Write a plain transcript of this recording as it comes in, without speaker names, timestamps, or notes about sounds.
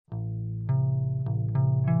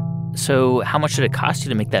So how much did it cost you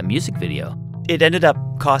to make that music video? It ended up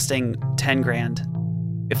costing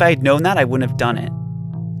 $10,000. If I had known that, I wouldn't have done it.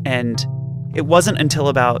 And it wasn't until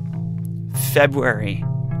about February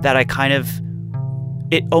that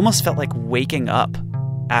it almost felt like waking up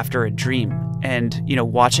after a dream and,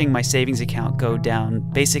 watching my savings account go down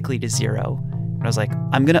basically to zero. And I was like,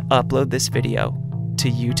 I'm going to upload this video to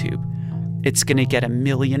YouTube. It's going to get 1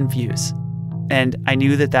 million views. And I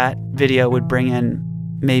knew that video would bring in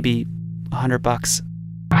maybe $100.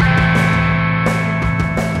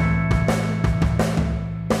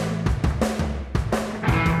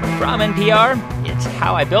 From NPR, it's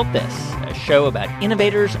How I Built This, a show about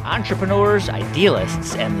innovators, entrepreneurs,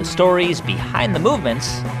 idealists, and the stories behind the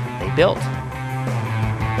movements they built.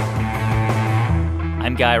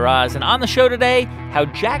 I'm Guy Raz, and on the show today, how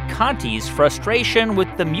Jack Conte's frustration with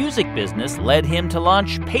the music business led him to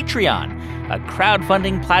launch Patreon, a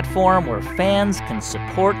crowdfunding platform where fans can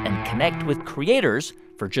support and connect with creators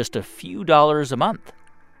for just a few dollars a month.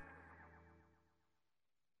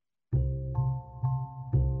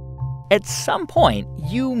 At some point,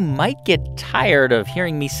 you might get tired of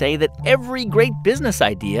hearing me say that every great business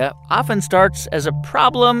idea often starts as a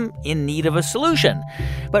problem in need of a solution.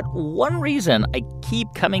 But one reason I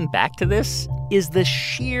keep coming back to this is the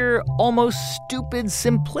sheer, almost stupid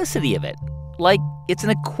simplicity of it. Like it's an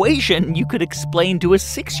equation you could explain to a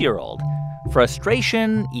 6-year-old.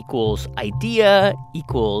 Frustration equals idea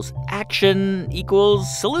equals action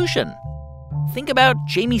equals solution. Think about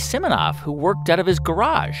Jamie Siminoff, who worked out of his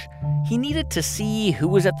garage. He needed to see who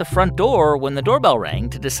was at the front door when the doorbell rang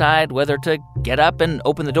to decide whether to get up and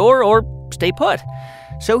open the door or stay put.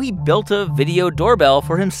 So he built a video doorbell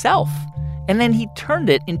for himself, and then he turned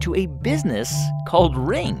it into a business called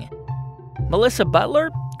Ring. Melissa Butler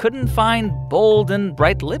couldn't find bold and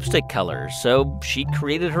bright lipstick colors, so she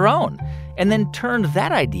created her own, and then turned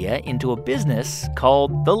that idea into a business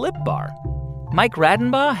called The Lip Bar. Mike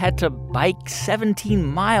Radenbaugh had to bike 17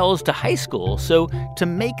 miles to high school, so to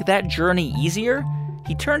make that journey easier,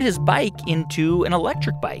 he turned his bike into an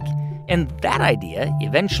electric bike. And that idea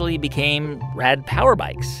eventually became Rad Power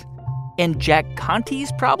Bikes. And Jack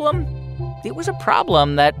Conte's problem? It was a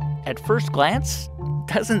problem that, at first glance,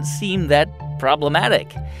 doesn't seem that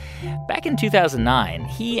problematic. Back in 2009,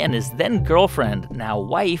 he and his then-girlfriend, now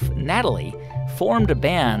wife, Natalie, formed a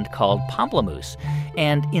band called Pomplamoose,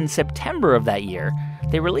 and in September of that year,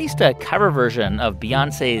 they released a cover version of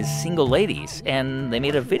Beyoncé's Single Ladies, and they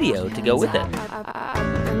made a video to go with it.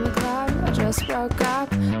 In the club, I just broke up,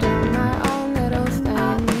 doing my own little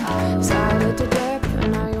thing. Decided to dip,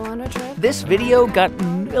 and now you wanna trip. This video got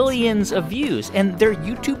millions of views, and their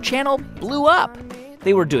YouTube channel blew up.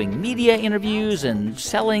 They were doing media interviews and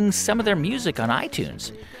selling some of their music on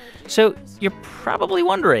iTunes. So you're probably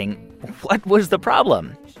wondering, what was the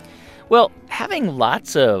problem? Well, having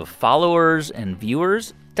lots of followers and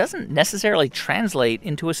viewers doesn't necessarily translate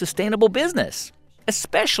into a sustainable business,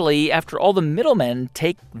 especially after all the middlemen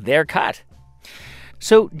take their cut.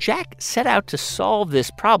 So Jack set out to solve this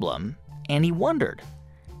problem, and he wondered,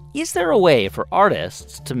 is there a way for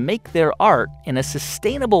artists to make their art in a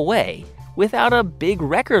sustainable way without a big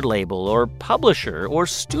record label or publisher or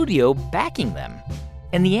studio backing them?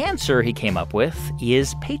 And the answer he came up with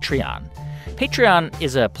is Patreon. Patreon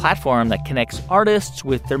is a platform that connects artists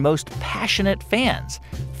with their most passionate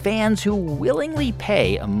fans who willingly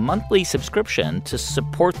pay a monthly subscription to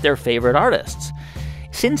support their favorite artists.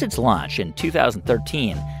 Since its launch in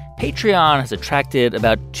 2013, Patreon has attracted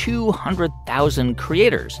about 200,000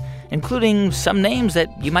 creators, including some names that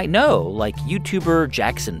you might know, like YouTuber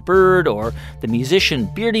Jackson Bird or the musician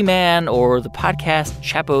Beardy Man or the podcast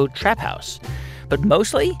Chapo Trap House. But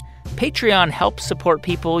mostly, Patreon helps support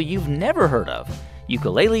people you've never heard of.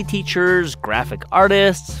 Ukulele teachers, graphic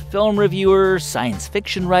artists, film reviewers, science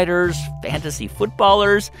fiction writers, fantasy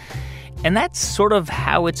footballers. And that's sort of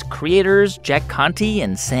how its creators, Jack Conte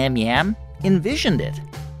and Sam Yam, envisioned it.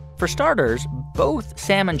 For starters, both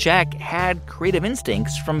Sam and Jack had creative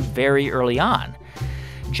instincts from very early on.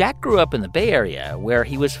 Jack grew up in the Bay Area, where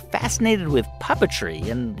he was fascinated with puppetry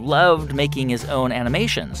and loved making his own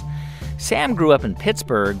animations. Sam grew up in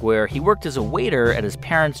Pittsburgh, where he worked as a waiter at his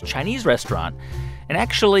parents' Chinese restaurant and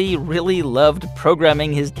actually really loved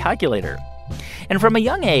programming his calculator. And from a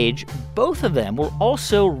young age, both of them were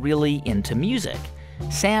also really into music.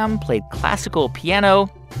 Sam played classical piano,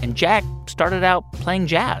 and Jack started out playing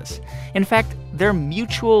jazz. In fact, their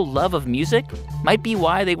mutual love of music might be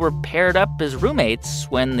why they were paired up as roommates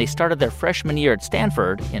when they started their freshman year at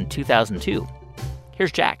Stanford in 2002.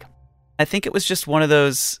 Here's Jack. I think it was just one of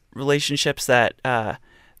those relationships that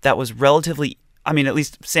was relatively, at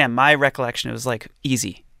least Sam, my recollection, it was like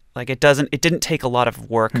easy. Like it didn't take a lot of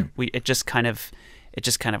work. It just kind of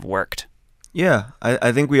worked. Yeah,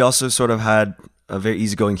 I think we also sort of had a very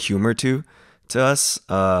easygoing humor to us,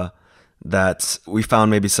 that we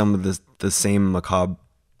found maybe some of the same macabre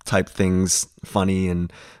type things funny,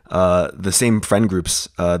 and the same friend groups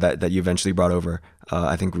that you eventually brought over,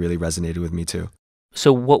 I think really resonated with me too.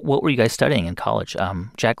 So what were you guys studying in college?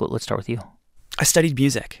 Jack, let's start with you. I studied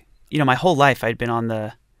music. My whole life I'd been on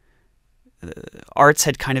the arts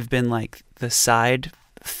had kind of been like the side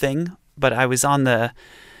thing, but I was on the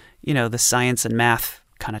science and math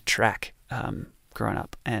kind of track growing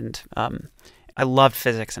up. And I loved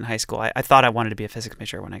physics in high school. I thought I wanted to be a physics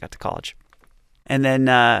major when I got to college. And then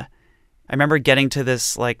I remember getting to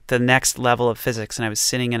this, like the next level of physics, and I was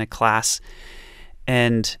sitting in a class,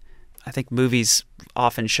 and I think movies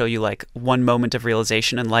often show you like one moment of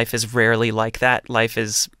realization, and life is rarely like that. Life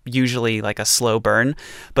is usually like a slow burn.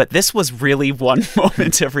 But this was really one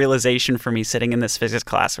moment of realization for me, sitting in this physics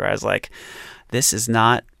class where I was like, this is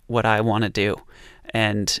not what I want to do.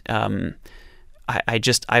 And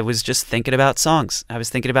I was just thinking about songs. I was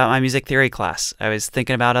thinking about my music theory class. I was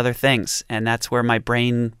thinking about other things, and that's where my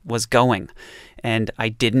brain was going. And I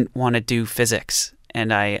didn't want to do physics.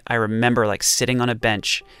 And I remember like sitting on a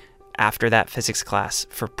bench after that physics class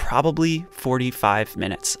for probably 45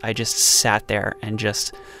 minutes. I just sat there and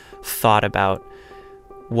just thought about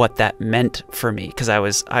what that meant for me, because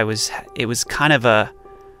it was kind of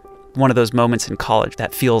one of those moments in college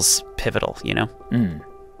that feels pivotal,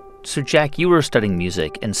 So Jack, you were studying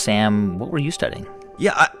music, and Sam, what were you studying?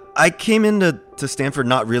 Yeah, I came into Stanford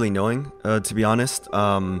not really knowing, to be honest.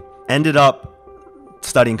 Ended up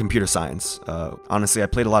studying computer science. Honestly, I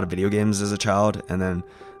played a lot of video games as a child, and then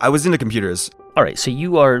I was into computers. All right, so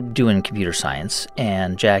you are doing computer science,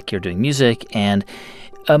 and Jack, you're doing music, and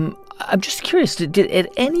I'm just curious, did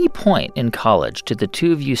at any point in college, did the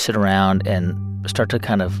two of you sit around and start to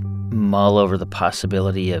kind of mull over the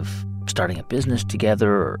possibility of starting a business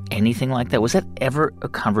together or anything like that? Was that ever a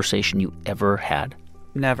conversation you ever had?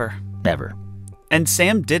 Never. Never. And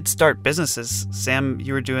Sam did start businesses. Sam,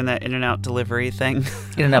 you were doing that In-N-Out delivery thing.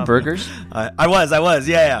 In-N-Out Burgers? I was,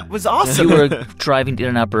 yeah. It was awesome. You were driving to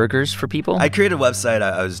In-N-Out Burgers for people? I created a website.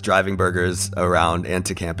 I was driving burgers around and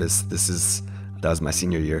to campus. That was my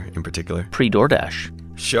senior year in particular.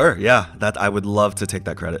 Pre-DoorDash. Sure, yeah. That I would love to take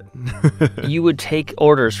that credit. You would take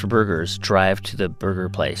orders for burgers, drive to the burger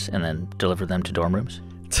place, and then deliver them to dorm rooms?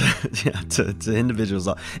 To individuals.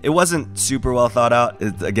 It wasn't super well thought out.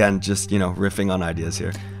 Again, just, riffing on ideas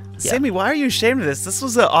here. Yeah. Sammy, why are you ashamed of this? This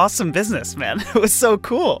was an awesome business, man. It was so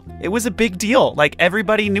cool. It was a big deal. Like,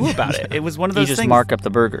 everybody knew about it. It was one of those things. You just mark up the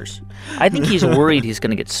burgers. I think he's worried he's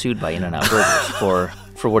going to get sued by In-N-Out Burgers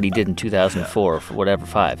for what he did in 2004, for whatever,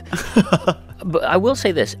 5. But I will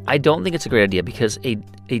say this. I don't think it's a great idea, because a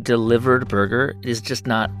delivered burger is just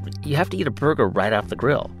not... You have to eat a burger right off the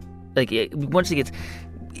grill. Like, once it gets...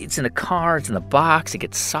 It's in a car, it's in the box, it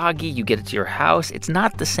gets soggy, you get it to your house. It's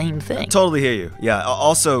not the same thing. Totally hear you. Yeah.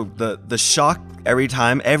 Also, the shock every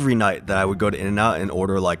night that I would go to In-N-Out and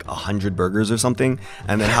order like 100 burgers or something,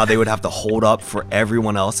 and then how they would have to hold up for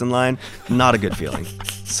everyone else in line, not a good feeling.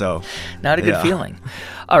 So, not a good feeling.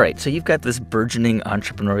 All right, so you've got this burgeoning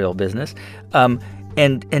entrepreneurial business.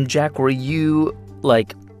 And Jack, were you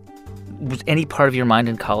like... Was any part of your mind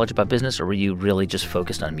in college about business, or were you really just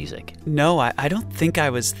focused on music? No, I don't think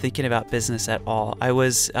I was thinking about business at all. I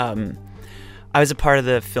was a part of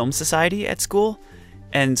the film society at school,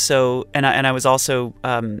 and so I was also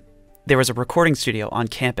there was a recording studio on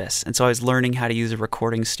campus, and so I was learning how to use a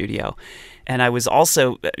recording studio. And I was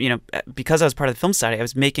also, because I was part of the film society, I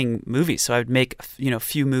was making movies. So I would make, a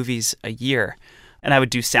few movies a year, and I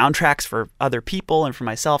would do soundtracks for other people and for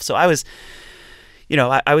myself. So I was.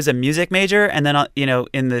 I was a music major, and then,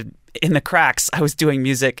 in the cracks, I was doing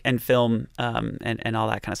music and film and all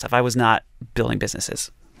that kind of stuff. I was not building businesses.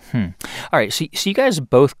 All right, so you guys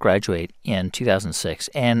both graduate in 2006,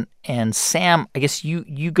 and Sam, I guess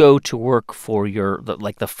you go to work for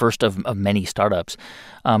the first of many startups,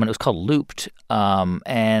 and it was called Looped,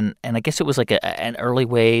 and I guess it was like an early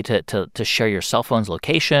way to share your cell phone's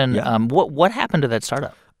location. Yeah. What happened to that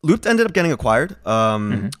startup? Looped ended up getting acquired.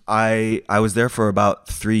 I was there for about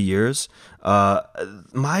 3 years.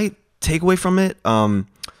 My takeaway from it,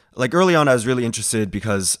 like early on, I was really interested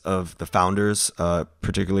because of the founders,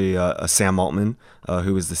 particularly Sam Altman,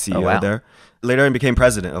 who was the CEO there. Later, I became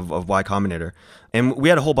president of Y Combinator. And we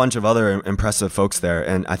had a whole bunch of other impressive folks there.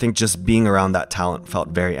 And I think just being around that talent felt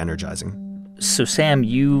very energizing. So Sam,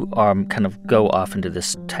 you kind of go off into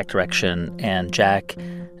this tech direction, and Jack,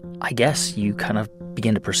 I guess you kind of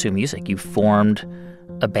begin to pursue music. You formed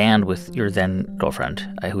a band with your then girlfriend,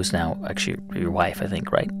 who's now actually your wife, I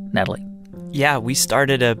think, right, Natalie? Yeah, we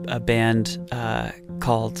started a band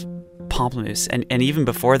called Pamplemousse, and even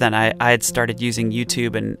before then, I had started using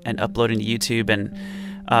YouTube and uploading to YouTube, and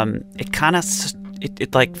it kind of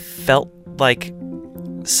it like felt like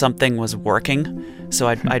something was working. So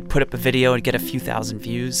I'd put up a video and get a few thousand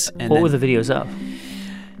views. And what were the videos of?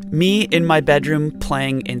 Me in my bedroom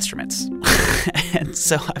playing instruments. And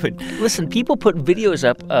so I would... Listen, people put videos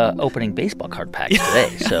up opening baseball card packs today.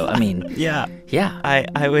 So, I mean... Yeah. Yeah.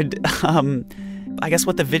 I would... I guess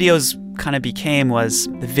what the videos kind of became was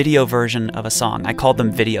the video version of a song. I called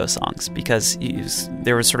them video songs because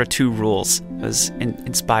there were sort of two rules. It was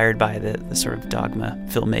inspired by the sort of dogma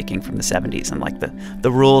filmmaking from the 70s. And like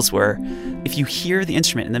the rules were, if you hear the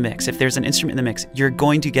instrument in the mix, if there's an instrument in the mix, you're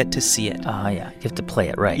going to get to see it. Yeah. You have to play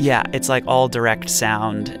it right. Yeah. It's like all direct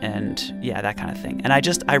sound and yeah, that kind of thing. And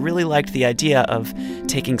I really liked the idea of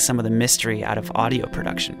taking some of the mystery out of audio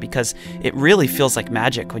production because it really feels like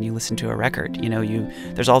magic when you listen to a record. You know,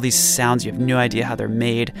 there's all these sounds, you have no idea how they're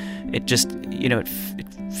made. It just,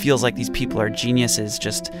 it feels like these people are geniuses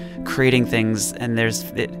just creating things, and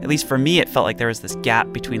at least for me, it felt like there was this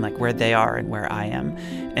gap between like where they are and where I am.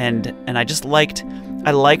 And I just liked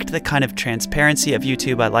the kind of transparency of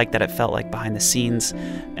YouTube. I liked that it felt like behind the scenes,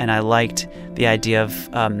 and I liked the idea of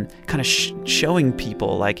kind of showing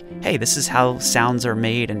people like, hey, this is how sounds are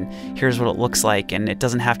made, and here's what it looks like, and it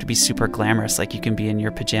doesn't have to be super glamorous. Like you can be in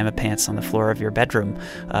your pajama pants on the floor of your bedroom,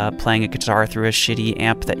 playing a guitar through a shitty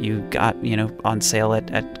amp that you got, on sale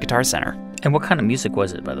at Guitar Center. And what kind of music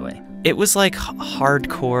was it, by the way? It was like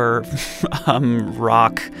hardcore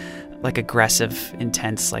rock. Like aggressive,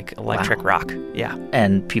 intense, like electric rock. Yeah.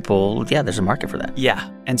 And people, there's a market for that. Yeah.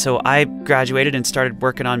 And so I graduated and started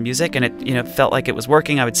working on music, and it felt like it was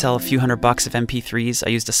working. I would sell a few $100 of MP3s. I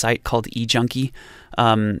used a site called eJunkie.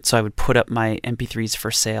 So I would put up my MP3s for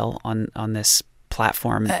sale on this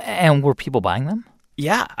platform. And were people buying them?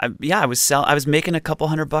 Yeah. I was making a couple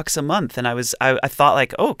 $100 a month, and I thought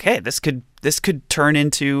like, okay, this could turn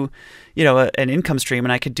into, an income stream,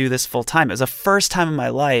 and I could do this full time. It was the first time in my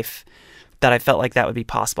life that I felt like that would be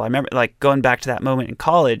possible. I remember like going back to that moment in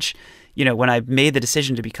college, when I made the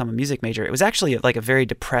decision to become a music major, it was actually like a very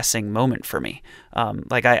depressing moment for me.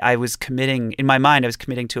 Like I was committing, in my mind, I was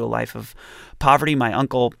committing to a life of poverty. My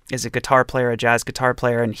uncle is a guitar player, a jazz guitar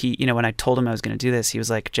player. And he, when I told him I was going to do this, he was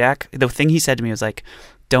like, Jack, the thing he said to me was like,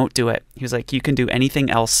 don't do it. He was like, you can do anything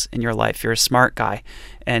else in your life. You're a smart guy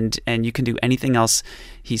and you can do anything else.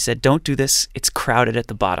 He said, don't do this. It's crowded at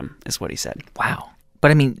the bottom, is what he said. Wow. But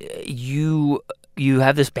I mean, you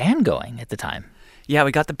have this band going at the time. Yeah,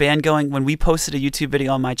 we got the band going. When we posted a YouTube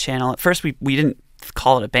video on my channel, at first we didn't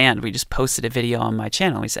call it a band. We just posted a video on my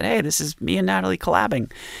channel. We said, hey, this is me and Natalie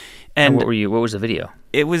collabing. And what was the video?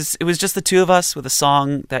 It was just the two of us with a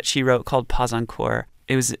song that she wrote called Pas encore.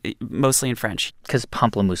 It was mostly in French. Because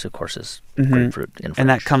pamplemousse, of course, is grapefruit in French. And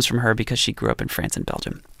that comes from her because she grew up in France and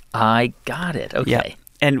Belgium. I got it. Okay. Yeah.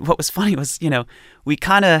 And what was funny was, we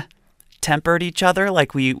kind of tempered each other,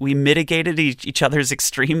 like we mitigated each other's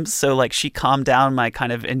extremes. So like she calmed down my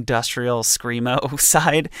kind of industrial screamo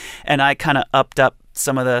side, and I kind of upped up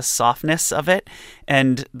some of the softness of it.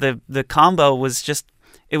 And the combo was just,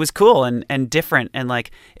 it was cool and different, and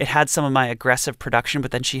like it had some of my aggressive production,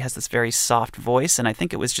 but then she has this very soft voice, and I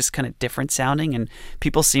think it was just kind of different sounding, and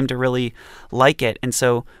people seemed to really like it. And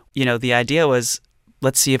so the idea was,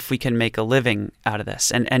 let's see if we can make a living out of this.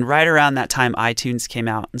 And right around that time, iTunes came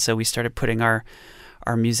out. And so we started putting our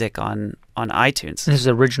music on iTunes. This is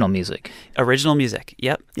original music. Original music,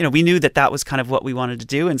 yep. We knew that was kind of what we wanted to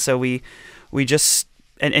do. And so we just,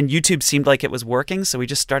 and YouTube seemed like it was working. So we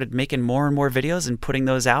just started making more and more videos and putting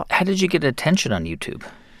those out. How did you get attention on YouTube?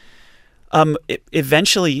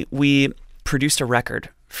 Eventually, we produced a record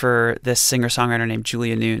for this singer-songwriter named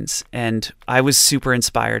Julia Nunes. And I was super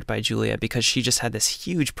inspired by Julia because she just had this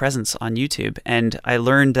huge presence on YouTube. And I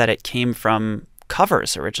learned that it came from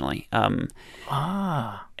covers originally. And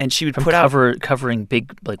she would covering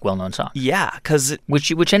big, like, well-known songs. Yeah, because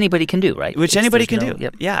which anybody can do, right? Which anybody can do.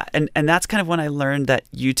 Yep. Yeah, and that's kind of when I learned that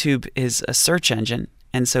YouTube is a search engine.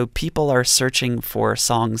 And so people are searching for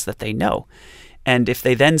songs that they know. And if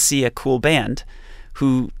they then see a cool band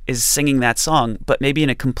who is singing that song, but maybe in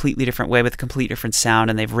a completely different way with a completely different sound,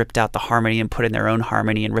 and they've ripped out the harmony and put in their own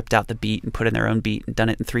harmony and ripped out the beat and put in their own beat and done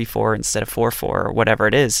it in 3/4 instead of 4/4 or whatever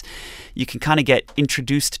it is, you can kind of get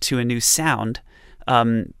introduced to a new sound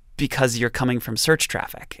because you're coming from search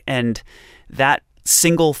traffic. And that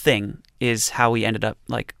single thing is how we ended up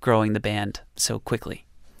like growing the band so quickly.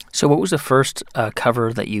 So what was the first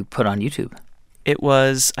cover that you put on YouTube? It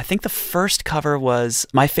was, I think the first cover was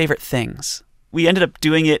My Favorite Things. We ended up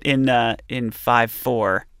doing it in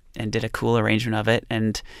 5/4 and did a cool arrangement of it.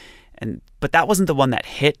 But that wasn't the one that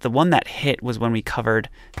hit. The one that hit was when we covered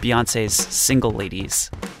Beyonce's Single Ladies.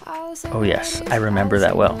 Oh, yes. I remember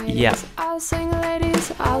that well. Yeah. All the single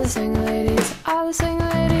ladies, all the single ladies, all the single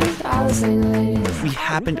ladies, all the single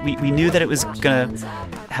ladies. We knew that it was going to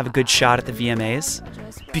have a good shot at the VMAs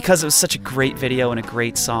because it was such a great video and a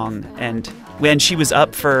great song. And when she was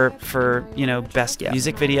up for best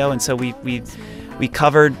music video, and so we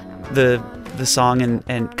covered the song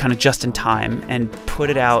and kind of just in time and put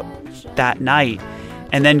it out that night.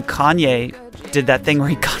 And then Kanye did that thing where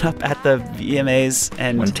he got up at the VMAs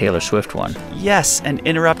and when Taylor Swift won. Yes, and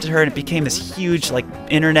interrupted her, and it became this huge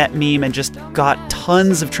internet meme and just got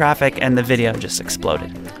tons of traffic, and the video just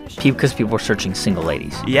exploded. Because people were searching single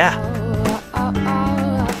ladies. Yeah.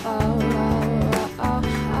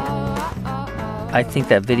 I think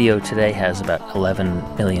that video today has about 11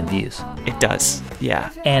 million views. It does,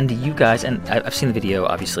 yeah. And you guys, and I've seen the video,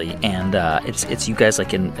 obviously, and it's you guys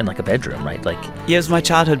in like a bedroom, right? Yeah, it was my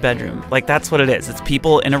childhood bedroom. That's what it is. It's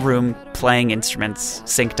people in a room playing instruments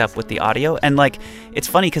synced up with the audio. And it's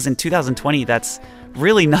funny because in 2020, that's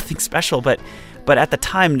really nothing special. But at the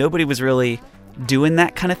time, nobody was really doing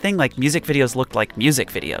that kind of thing. Music videos looked like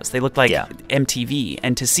music videos. They looked like MTV.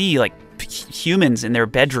 And to see humans in their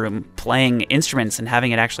bedroom playing instruments and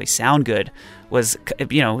having it actually sound good was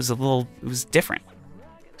different.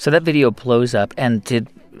 So that video blows up, and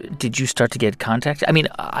did you start to get contact? I mean,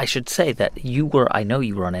 I should say that I know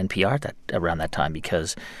you were on NPR around that time,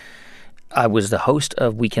 because I was the host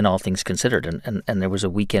of Weekend All Things Considered, and there was a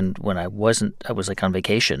weekend when I was on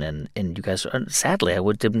vacation, and you guys, sadly, I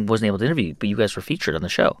wasn't able to interview you, but you guys were featured on the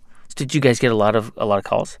show. Did you guys get a lot of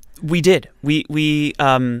calls? We did.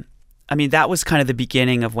 That was kind of the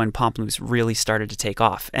beginning of when Pamplemousse really started to take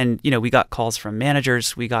off. And, we got calls from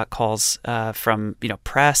managers, we got calls from,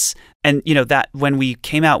 press. And, that when we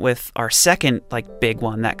came out with our second, big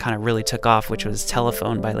one that kind of really took off, which was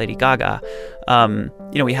Telephone by Lady Gaga,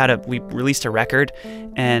 we released a record,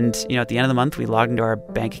 and, at the end of the month, we logged into our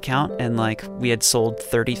bank account, and, we had sold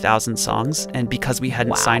 30,000 songs. And because we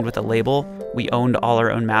hadn't signed with a label, we owned all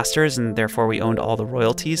our own masters, and therefore we owned all the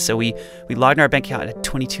royalties. So we logged in our bank account at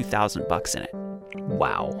 $22,000 in it.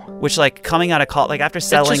 Wow. Which, coming out of college, after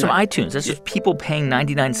selling... That's just from iTunes. That's just people paying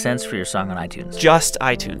 99 cents for your song on iTunes. Just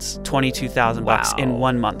iTunes. $22,000 in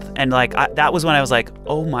 1 month. And, that was when I was like,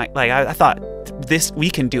 oh my... I thought, we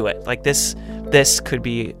can do it. This could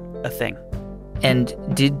be a thing. And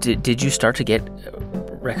did you start to get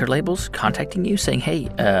record labels contacting you saying, hey,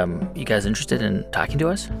 you guys interested in talking to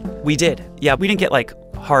us? We did. Yeah, we didn't get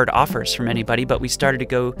hard offers from anybody, but we started to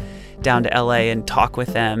go down to LA and talk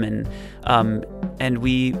with them, and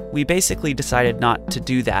we basically decided not to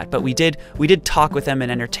do that. But we did talk with them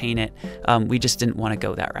and entertain it. We just didn't want to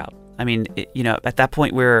go that route. I mean, at that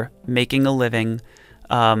point we were making a living.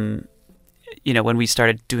 When we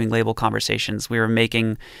started doing label conversations, we were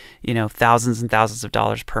making, thousands and thousands of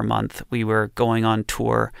dollars per month. We were going on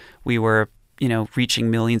tour. We were,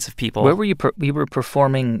 reaching millions of people. Where were you? You were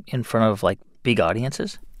performing in front of big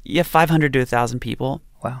audiences? Yeah, 500 to 1,000 people.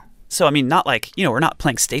 Wow. So, not we're not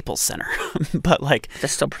playing Staples Center, but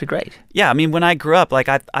that's still pretty great. Yeah, when I grew up,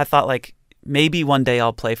 I thought maybe one day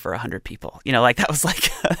I'll play for 100 people. That was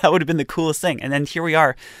that would have been the coolest thing. And then here we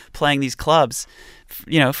are playing these clubs,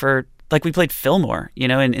 for we played Fillmore,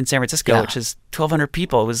 in San Francisco, which is 1,200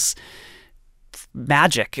 people. It was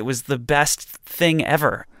magic. It was the best thing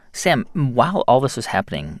ever. Sam, while all this was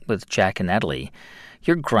happening with Jack and Natalie,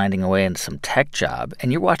 you're grinding away in some tech job,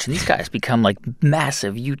 and you're watching these guys become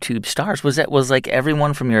massive YouTube stars. Was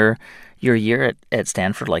everyone from your year at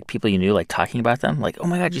Stanford, people you knew, talking about them? Oh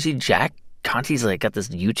my God, you see Jack Conte's got this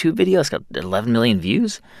YouTube video. It's got 11 million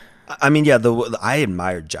views. I mean, yeah, I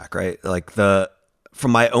admired Jack, right?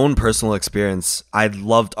 From my own personal experience, I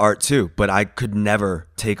loved art too, but I could never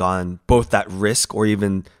take on both that risk or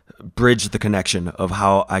even bridge the connection of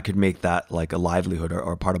how I could make that a livelihood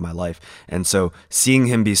or part of my life. And so seeing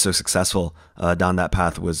him be so successful down that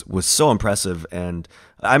path was so impressive. And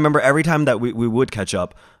I remember every time that we would catch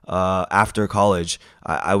up after college,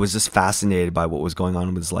 I was just fascinated by what was going on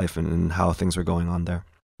with his life and how things were going on there.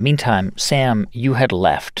 Meantime, Sam, you had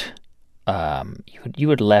left. You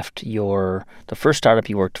had left the first startup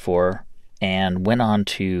you worked for and went on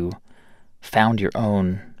to found your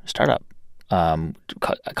own startup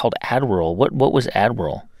called AdWorld. What was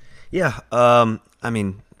AdWorld? Yeah,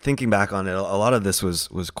 thinking back on it, a lot of this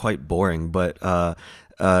was quite boring, but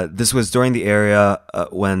this was during the era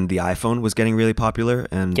when the iPhone was getting really popular,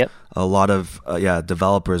 and Yep. a lot of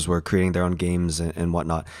developers were creating their own games and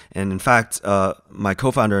whatnot. And in fact, my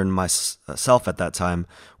co-founder and myself at that time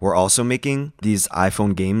were also making these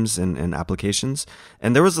iPhone games and applications.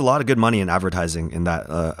 And there was a lot of good money in advertising in that.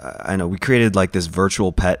 I know we created like this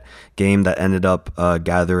virtual pet game that ended up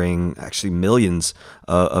gathering actually millions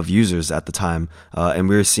of users at the time. And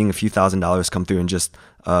we were seeing a few $1,000s come through in just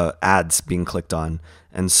ads being clicked on.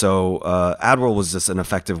 And so AdWorld was just an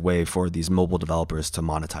effective way for these mobile developers to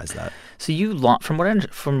monetize that. So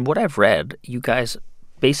from what I've read, you guys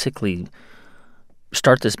basically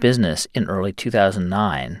start this business in early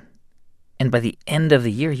 2009, and by the end of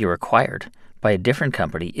the year, you're acquired by a different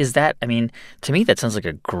company. Is that, I mean, to me, that sounds like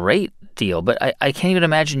a great deal, but I can't even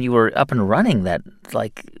imagine you were up and running that,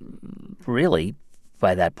 like, really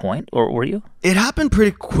by that point, or were you? It happened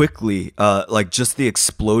pretty quickly, like just the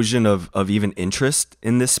explosion of even interest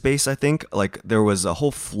in this space, I think. Like there was a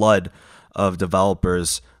whole flood of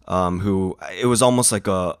developers who, it was almost like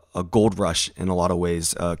a gold rush in a lot of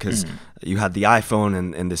ways, because you had the iPhone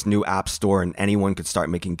and this new app store, and anyone could start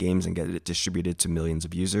making games and get it distributed to millions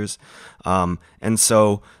of users. And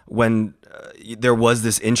so when there was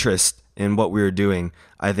this interest in what we were doing,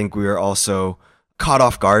 I think we were also caught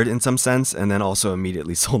off guard in some sense, and then also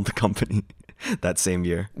immediately sold the company that same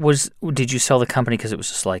year. Did you sell the company because it was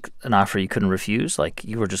just like an offer you couldn't refuse? Like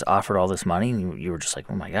you were just offered all this money and you were just like,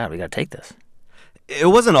 oh my God, we got to take this. It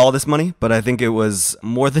wasn't all this money, but I think it was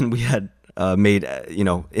more than we had made,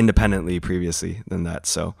 independently previously than that.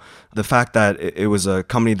 So the fact that it was a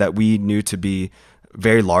company that we knew to be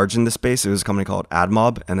very large in the space, it was a company called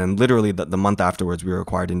AdMob, and then literally the month afterwards, we were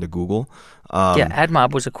acquired into Google.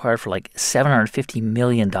 AdMob was acquired for like $750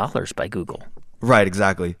 million by Google. Right,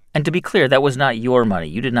 exactly. And to be clear, that was not your money.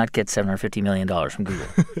 You did not get $750 million from Google.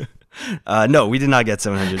 No, we did not get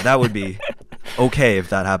 700. That would be okay if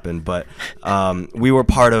that happened, but we were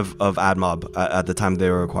part of AdMob at the time they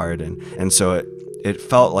were acquired in, and so it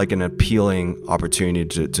felt like an appealing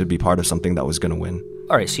opportunity to be part of something that was going to win.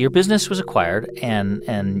 All right, so your business was acquired,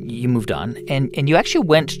 and you moved on, and you actually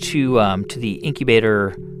went to the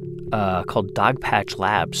incubator called Dogpatch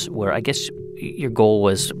Labs, where I guess your goal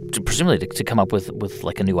was presumably to come up with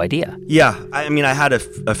like a new idea. Yeah, I mean, I had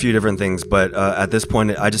a few different things, but at this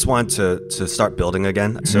point, I just wanted to start building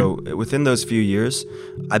again. Mm-hmm. So within those few years,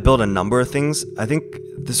 I built a number of things. I think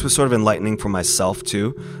this was sort of enlightening for myself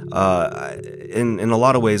too. In a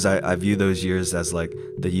lot of ways, I view those years as like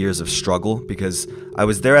the years of struggle, because I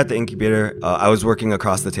was there at the incubator. I was working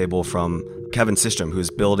across the table from Kevin Systrom,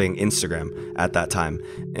 who's building Instagram at that time.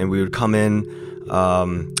 And we would come in.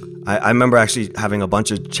 I remember actually having a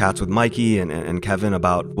bunch of chats with Mikey and Kevin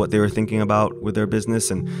about what they were thinking about with their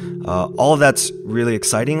business. And all of that's really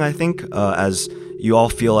exciting, I think, as you all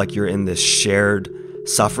feel like you're in this shared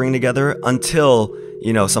suffering together until,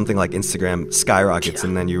 something like Instagram skyrockets,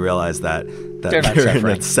 and then you realize that you're in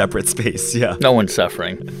a separate space. Yeah, no one's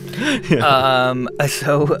suffering. Yeah.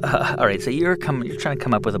 All right. So you're trying to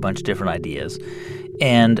come up with a bunch of different ideas,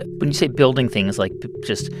 and when you say building things, like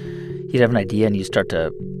just you'd have an idea and you start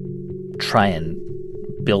to try and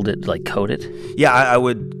build it, like code it. Yeah, I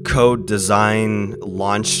would code, design,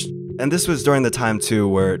 launch. And this was during the time, too,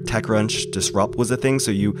 where TechCrunch Disrupt was a thing. So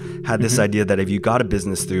you had this idea that if you got a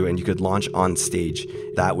business through and you could launch on stage,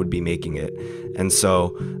 that would be making it. And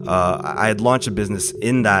so I had launched a business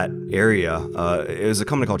in that area. It was a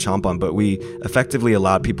company called Chompon, but we effectively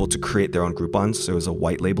allowed people to create their own Groupons. So it was a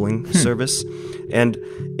white labeling service. And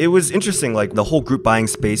it was interesting. Like the whole group buying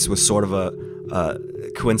space was sort of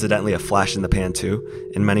coincidentally a flash in the pan, too,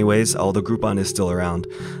 in many ways, although Groupon is still around.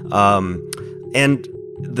 And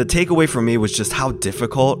the takeaway for me was just how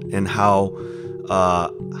difficult and how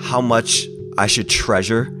much I should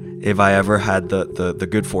treasure if I ever had the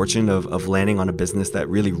good fortune of landing on a business that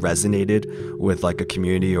really resonated with like a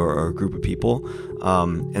community or a group of people.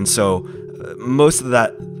 And so most of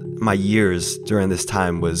my years during this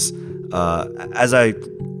time was, as I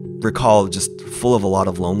recall, just full of a lot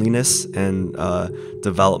of loneliness and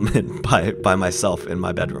development by myself in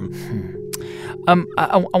my bedroom.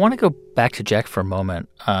 I want to go back to Jack for a moment.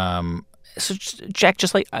 So Jack,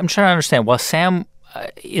 just like I'm trying to understand, while Sam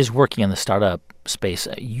is working in the startup space,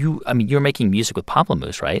 you're making music with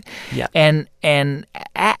Pamplemousse, right? Yeah. And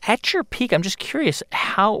at your peak, I'm just curious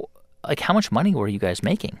how much money were you guys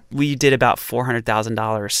making? We did about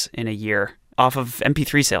 $400,000 in a year off of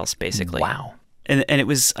MP3 sales, basically. Wow. And it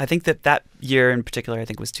was, I think that year in particular, I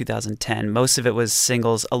think was 2010. Most of it was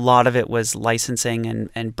singles. A lot of it was licensing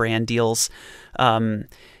and brand deals.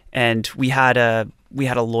 And we had a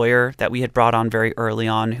lawyer that we had brought on very early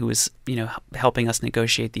on who was, helping us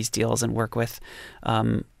negotiate these deals and work with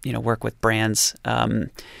brands.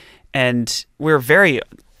 And we're very,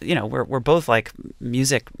 we're both like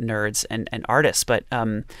music nerds and artists, but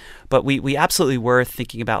we absolutely were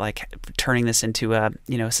thinking about like turning this into a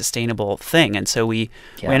sustainable thing. And so we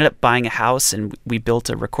ended up buying a house and we built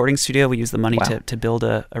a recording studio. We used the money to build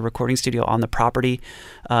a recording studio on the property,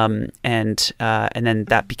 and then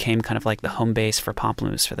that became kind of like the home base for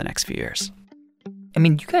Pamplemousse for the next few years. I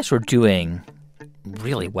mean, you guys were doing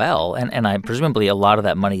really well, and I presumably a lot of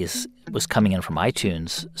that money was coming in from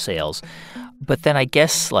iTunes sales. But then I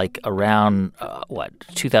guess like around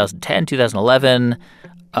 2010, 2011,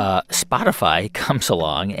 Spotify comes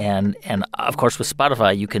along, and of course with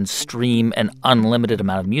Spotify you can stream an unlimited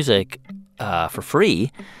amount of music for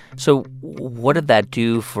free. So what did that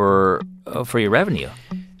do for your revenue?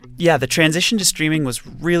 Yeah, the transition to streaming was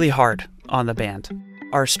really hard on the band.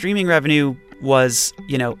 Our streaming revenue was,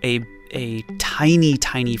 a tiny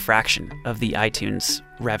fraction of the iTunes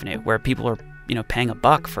revenue, where people are paying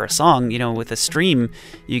 $1 for a song. With a stream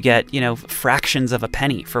you get fractions of a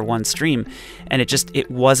penny for one stream, and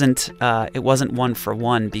it wasn't one for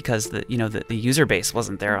one because the user base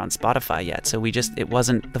wasn't there on Spotify yet. So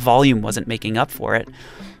the volume wasn't making up for it,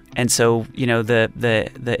 and so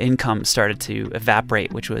the income started to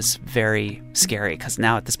evaporate, which was very scary because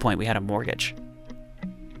now at this point we had a mortgage.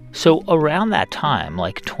 So around that time,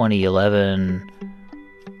 like 2011,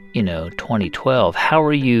 2012, how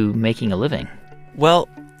are you making a living? Well,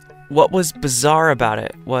 what was bizarre about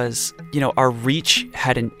it was, our reach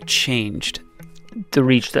hadn't changed. The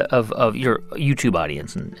reach of your YouTube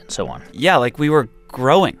audience and so on. Yeah, like we were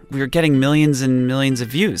growing. We were getting millions and millions of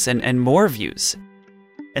views and more views.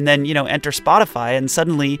 And then, enter Spotify and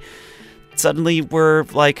suddenly we're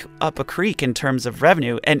like up a creek in terms of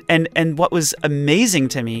revenue. And what was amazing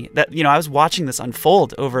to me that, I was watching this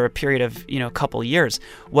unfold over a period of, a couple years.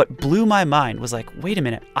 What blew my mind was like, wait a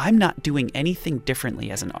minute, I'm not doing anything differently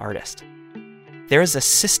as an artist. There's a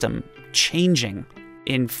system changing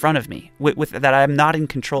in front of me with that I'm not in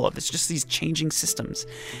control of. It's just these changing systems.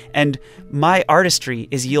 And my artistry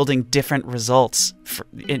is yielding different results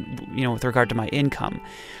with regard to my income.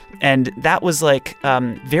 And that was like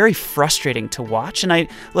very frustrating to watch. And I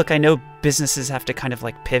know businesses have to kind of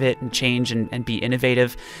like pivot and change and be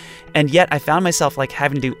innovative. And yet I found myself like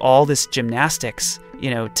having to do all this gymnastics,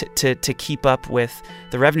 to keep up with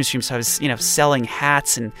the revenue stream. So I was, selling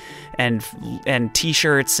hats and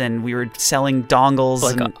T-shirts, and we were selling dongles.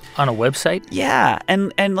 Like on a website? Yeah.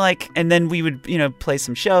 And then we would, play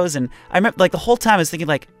some shows. And I remember like the whole time I was thinking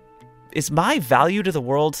like, is my value to the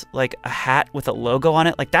world like a hat with a logo on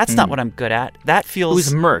it? Like that's not what I'm good at. That feels... It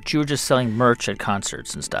was merch. You were just selling merch at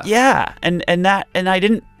concerts and stuff. Yeah. And I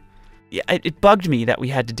didn't... Yeah, it bugged me that we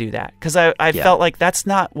had to do that because I felt like that's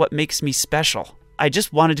not what makes me special. I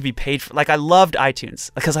just wanted to be paid for, like I loved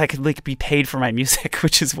iTunes because I could like be paid for my music,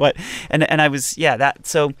 which is what, and I was,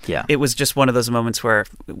 it was just one of those moments where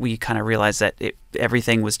we kind of realized that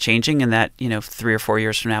everything was changing and that, 3 or 4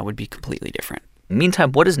 years from now would be completely different.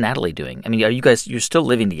 Meantime, what is Natalie doing? I mean, you're still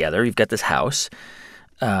living together. You've got this house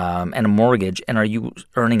and a mortgage, and are you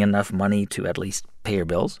earning enough money to at least pay your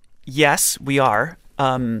bills? Yes, we are.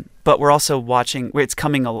 But we're also watching, it's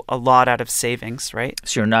coming a lot out of savings, right?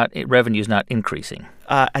 So revenue is not increasing?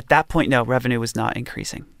 At that point, no, revenue was not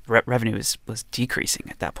increasing. Revenue was decreasing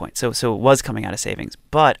at that point. So it was coming out of savings.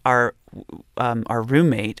 But our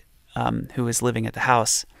roommate, who was living at the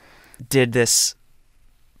house, did this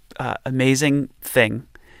amazing thing.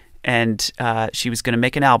 And she was going to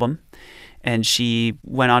make an album. And she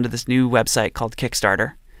went onto this new website called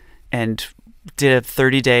Kickstarter and did a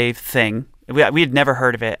 30-day thing. We had never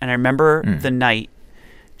heard of it. And I remember the night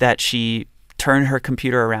that she turned her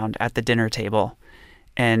computer around at the dinner table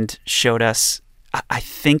and showed us, I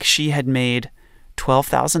think she had made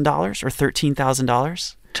 $12,000 or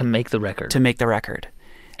 $13,000. To make the record. To make the record.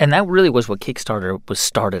 And that really was what Kickstarter was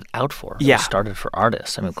started out for. Yeah. It was started for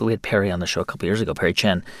artists. I mean, we had Perry on the show a couple years ago, Perry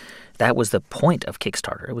Chen. That was the point of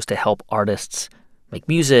Kickstarter. It was to help artists make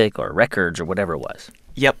music or records or whatever it was.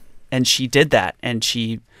 Yep. And she did that. And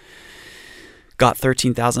she got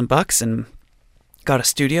 $13,000 and got a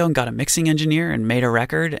studio and got a mixing engineer and made a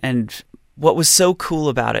record. And what was so cool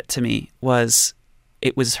about it to me was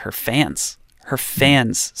it was her fans. Her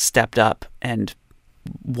fans stepped up and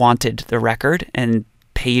wanted the record and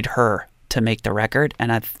paid her to make the record. And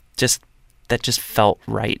that just felt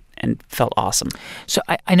right and felt awesome. So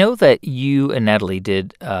I know that you and Natalie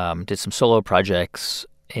did some solo projects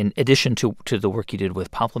in addition to the work you did with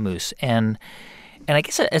Pamplemousse. And And I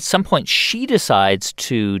guess at some point she decides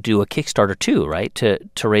to do a Kickstarter too, right? To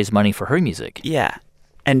raise money for her music. Yeah.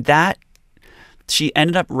 And that, she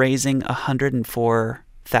ended up raising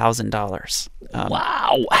 $104,000.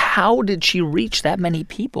 Wow. How did she reach that many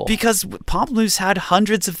people? Because Pamplemousse had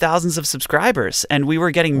hundreds of thousands of subscribers, and we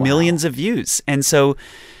were getting millions of views. And so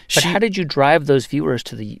But how did you drive those viewers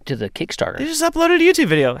to the Kickstarter? They just uploaded a YouTube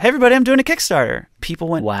video. Hey, everybody, I'm doing a Kickstarter. People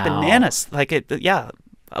went bananas. Like,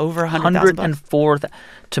 over $100,000.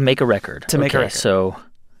 To make a record. To make a record. So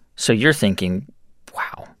you're thinking,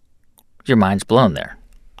 wow, your mind's blown there.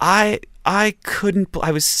 I couldn't.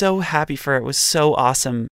 I was so happy for it. It was so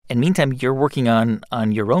awesome. And meantime, you're working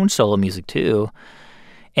on your own solo music too,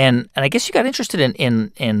 and I guess you got interested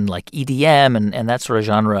in like EDM and that sort of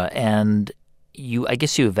genre, and I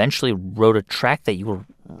guess you eventually wrote a track that you were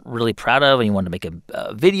really proud of, and you wanted to make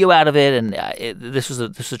a video out of it, and this was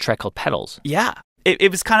a track called Petals. Yeah,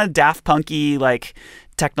 it was kind of Daft Punky, like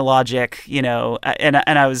Technologic,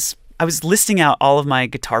 and I was listing out all of my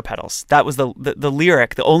guitar pedals. That was the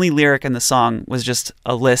lyric. The only lyric in the song was just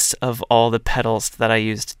a list of all the pedals that I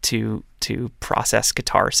used to process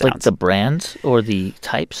guitar sounds. Like the brands or the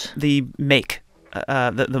types? The make,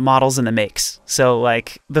 the models and the makes. So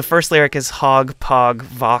like the first lyric is Hog, Pog,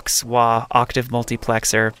 Vox, Wah, Octave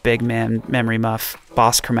Multiplexer, Big Man, Memory Muff,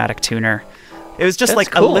 Boss Chromatic Tuner. It was just That's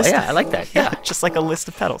a list. Yeah, I like that. Yeah, just like a list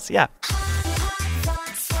of pedals. Yeah.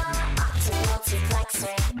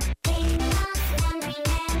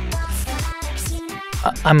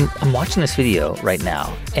 I'm watching this video right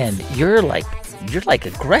now, and you're like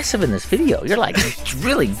aggressive in this video. You're like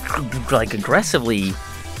really like aggressively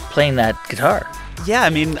playing that guitar. Yeah, I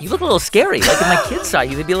mean, you look a little scary. Like if my kids saw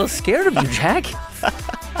you, they'd be a little scared of you, Jack.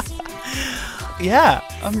 Yeah,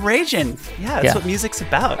 I'm raging. Yeah, that's what music's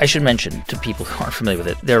about. I should mention to people who aren't familiar with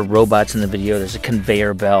it, there are robots in the video. There's a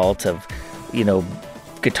conveyor belt of,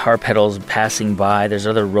 guitar pedals passing by. There's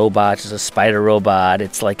other robots. There's a spider robot.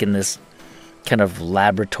 It's like in this kind of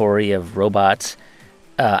laboratory of robots.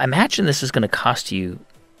 I imagine this is going to cost you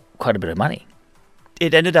quite a bit of money.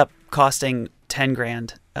 It ended up costing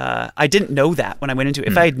 $10,000. I didn't know that when I went into it.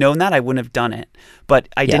 If I had known that, I wouldn't have done it. But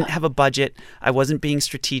I didn't have a budget. I wasn't being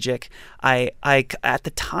strategic. I at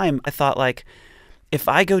the time, I thought like, if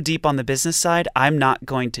I go deep on the business side, I'm not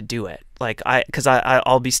going to do it. Like because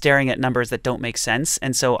I'll be staring at numbers that don't make sense.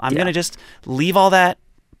 And so I'm going to just leave all that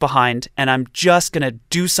behind, and I'm just going to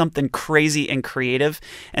do something crazy and creative.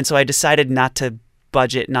 And so I decided not to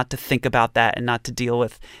budget, not to think about that, and not to deal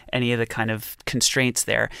with any of the kind of constraints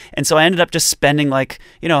there. And so I ended up just spending like,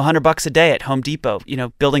 $100 a day at Home Depot,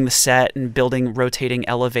 building the set and building rotating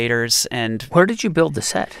elevators. And where did you build the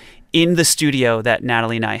set? In the studio that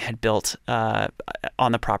Natalie and I had built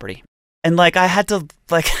on the property. And like I had to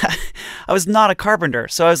I was not a carpenter,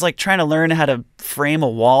 so I was like trying to learn how to frame a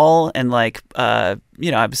wall, and like I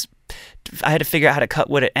had to figure out how to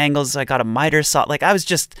cut wood at angles. So I got a miter saw. Like I was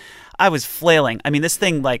flailing. I mean, this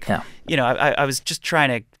thing I was just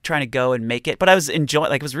trying to go and make it, but I was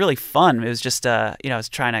enjoying. Like it was really fun. It was just I was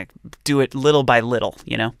trying to do it little by little.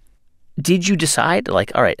 Did you decide,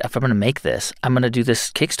 like, all right, if I'm going to make this, I'm going to do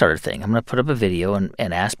this Kickstarter thing. I'm going to put up a video and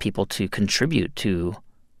ask people to contribute to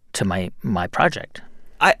my project?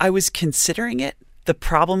 I was considering it. The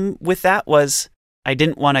problem with that was I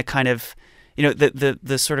didn't want to kind of,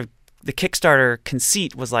 the sort of the Kickstarter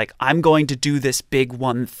conceit was like, I'm going to do this big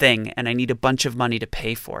one thing and I need a bunch of money to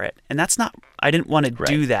pay for it. And that's not, I didn't want to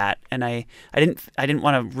do that. And I didn't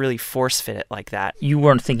want to really force fit it like that. You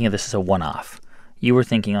weren't thinking of this as a one-off. You were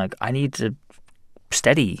thinking like, I need to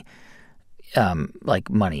steady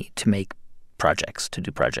money to make projects, to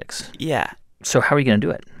do projects. Yeah. So how are you going to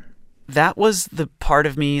do it? That was the part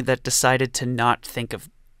of me that decided to not think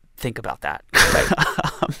about that. Right.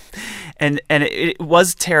 and it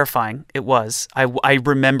was terrifying. It was. I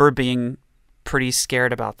remember being pretty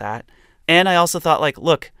scared about that. And I also thought like,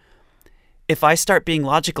 look, if I start being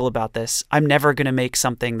logical about this, I'm never going to make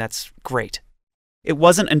something that's great. It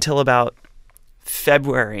wasn't until about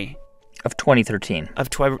February of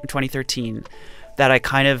 2013 that I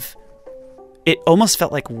kind of, it almost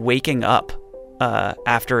felt like waking up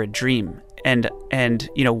after a dream and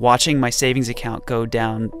watching my savings account go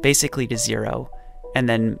down basically to zero, and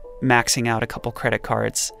then maxing out a couple credit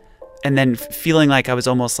cards, and then feeling like I was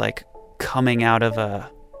almost like coming out of a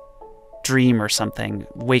dream or something.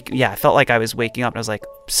 I felt like I was waking up, and I was like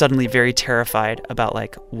suddenly very terrified about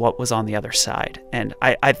like what was on the other side. And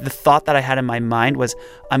the thought that I had in my mind was,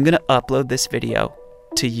 I'm gonna upload this video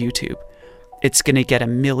to YouTube. It's gonna get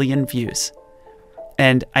 1 million views,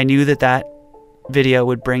 and I knew that video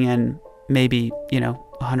would bring in maybe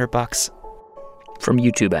 $100 from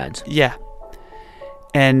YouTube ads. Yeah.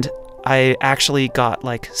 And I actually got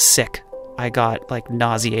like sick. I got like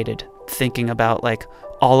nauseated thinking about like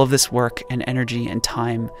all of this work and energy and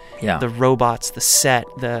time, the robots, the set,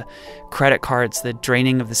 the credit cards, the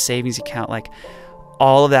draining of the savings account, like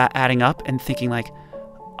all of that adding up, and thinking like,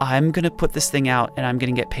 I'm going to put this thing out and I'm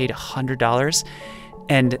going to get paid $100.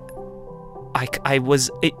 And I was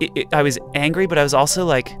angry, but I was also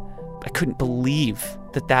like, I couldn't believe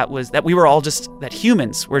that we were all just, that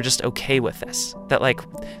humans were just okay with this. That like,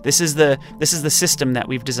 this is the system that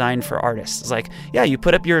we've designed for artists. It's like, yeah, you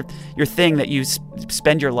put up your thing that you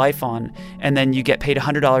spend your life on, and then you get paid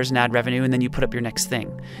 $100 in ad revenue, and then you put up your next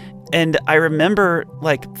thing. And I remember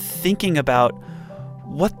like thinking about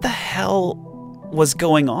what the hell was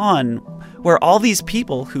going on, where all these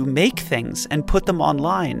people who make things and put them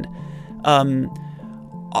online, the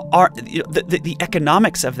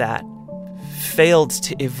economics of that failed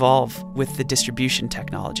to evolve with the distribution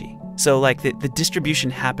technology. So like the distribution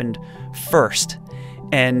happened first,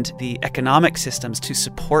 and the economic systems to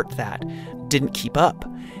support that didn't keep up.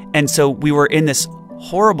 And so we were in this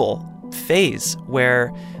horrible phase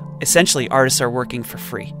where essentially artists are working for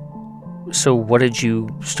free. So what did you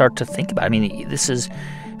start to think about? I mean, this is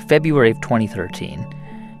February of 2013,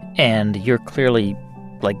 and you're clearly,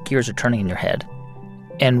 like, gears are turning in your head.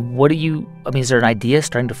 And is there an idea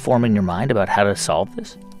starting to form in your mind about how to solve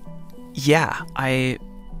this? Yeah, I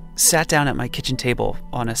sat down at my kitchen table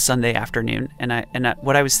on a Sunday afternoon, and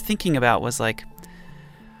what I was thinking about was like,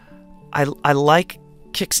 I like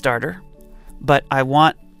Kickstarter, but I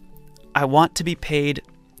want to be paid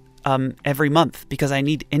every month because I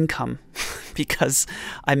need income, because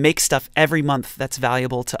I make stuff every month that's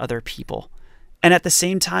valuable to other people. And at the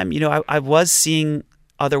same time, I was seeing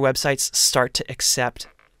other websites start to accept,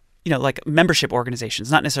 like membership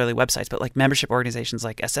organizations, not necessarily websites, but like membership organizations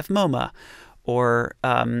like SFMOMA or,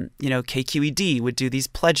 KQED would do these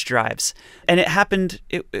pledge drives. And it happened,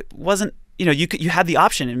 it wasn't, you had the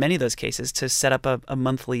option in many of those cases to set up a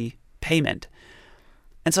monthly payment.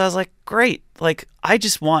 And so I was like, great, like I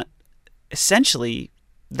just want essentially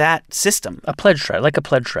that system. A pledge drive, like a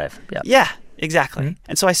pledge drive. Yeah. Yeah, exactly. Mm-hmm.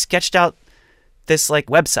 And so I sketched out this like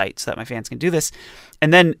website so that my fans can do this.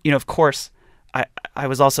 And then, of course, I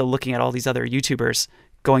was also looking at all these other YouTubers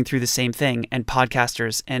going through the same thing, and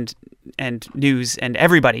podcasters and news and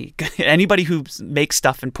anybody who makes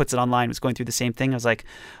stuff and puts it online was going through the same thing. I was like,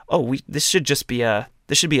 oh, this should be a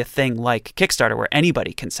thing like Kickstarter where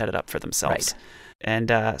anybody can set it up for themselves. Right.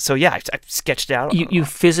 And so, yeah, I sketched it out. You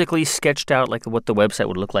physically sketched out like what the website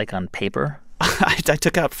would look like on paper? I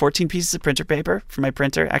took out 14 pieces of printer paper from my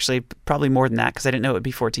printer. Actually, probably more than that because I didn't know it would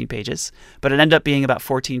be 14 pages. But it ended up being about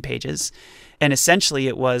 14 pages. And essentially,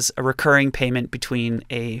 it was a recurring payment between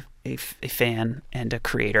a fan and a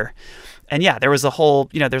creator. And yeah, there was a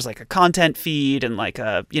whole, there's like a content feed and like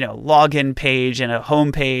a, login page and a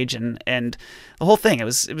home page and the whole thing. It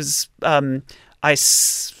was I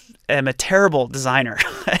am a terrible designer,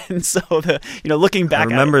 and so looking back,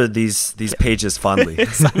 I remember these pages fondly.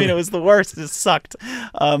 It was the worst. It sucked.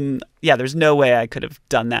 There's no way I could have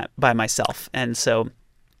done that by myself, and so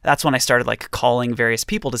that's when I started like calling various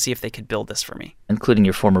people to see if they could build this for me, including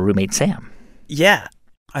your former roommate Sam. Yeah,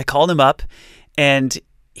 I called him up, and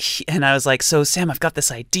I was like, so Sam, I've got this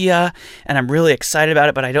idea and I'm really excited about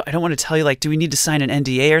it, but I don't want to tell you, like, do we need to sign an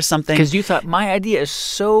NDA or something? Because you thought my idea is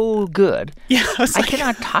so good. Yeah, I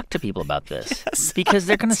cannot talk to people about this because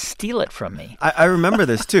they're going to steal it from me. I remember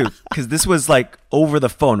this too, because this was like over the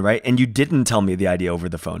phone, right? And you didn't tell me the idea over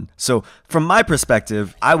the phone. So from my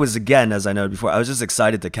perspective, I was, again, as I noted before, I was just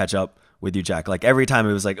excited to catch up with you, Jack. Like every time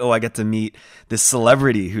it was like, oh, I get to meet this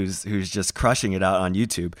celebrity who's just crushing it out on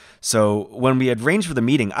YouTube. So when we had arranged for the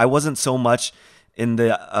meeting, I wasn't so much in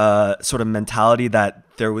the sort of mentality that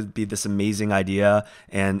there would be this amazing idea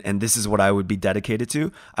and this is what I would be dedicated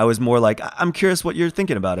to. I was more like, I'm curious what you're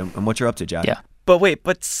thinking about and what you're up to, Jack. Yeah.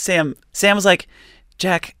 But Sam was like,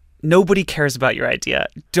 Jack, nobody cares about your idea.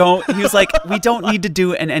 He was like, we don't need to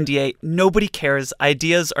do an NDA. Nobody cares.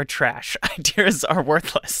 Ideas are trash. Ideas are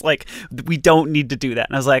worthless. Like, we don't need to do that.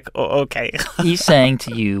 And I was like, oh, okay. He's saying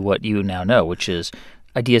to you what you now know, which is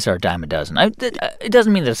ideas are a dime a dozen. It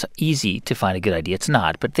doesn't mean that it's easy to find a good idea. It's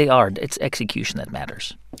not, but they are. It's execution that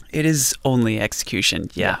matters. It is only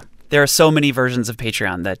execution, yeah. There are so many versions of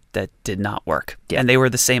Patreon that did not work, and they were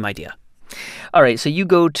the same idea. All right, so you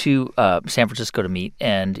go to San Francisco to meet,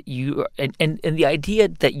 and the idea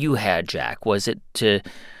that you had, Jack, was it to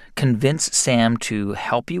convince Sam to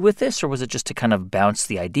help you with this, or was it just to kind of bounce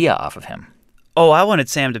the idea off of him? Oh, I wanted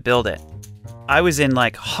Sam to build it. I was in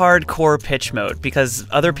like hardcore pitch mode because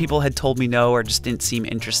other people had told me no or just didn't seem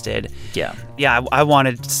interested. Yeah. Yeah, I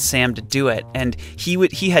wanted Sam to do it, and he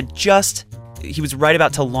was right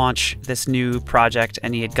about to launch this new project,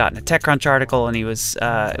 and he had gotten a TechCrunch article, and it was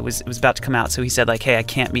about to come out. So he said like, "Hey, I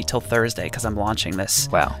can't meet till Thursday because I'm launching this."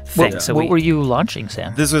 Wow. thing. So what were you launching,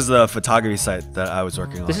 Sam? This was the photography site that I was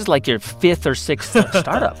working on. This is like your 5th or 6th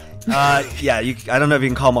startup. Yeah, I don't know if you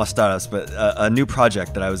can call them all startups, but a new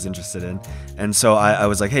project that I was interested in. And so I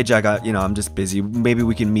was like, hey, Jack, I'm just busy. Maybe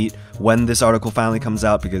we can meet when this article finally comes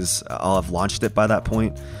out because I'll have launched it by that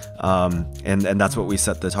point. And that's what we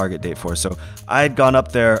set the target date for. So I had gone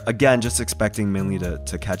up there, again, just expecting mainly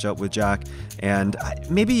to catch up with Jack. And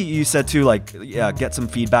maybe you said too, like, yeah, get some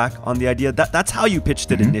feedback on the idea. That's how you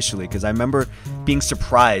pitched it initially, because I remember being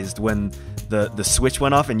surprised when the switch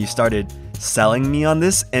went off and you started selling me on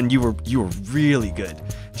this, and you were really good,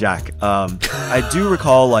 Jack. I do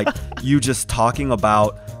recall like you just talking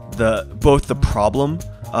about both the problem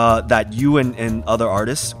that you and other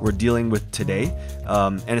artists were dealing with today,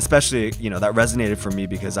 and especially that resonated for me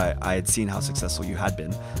because I had seen how successful you had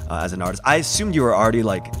been as an artist. I assumed you were already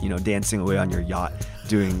like dancing away on your yacht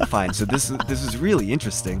doing fine. So this was really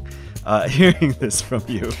interesting. Hearing this from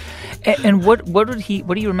you. And what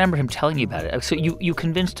do you remember him telling you about it? So you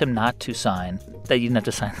convinced him not to sign, that you didn't have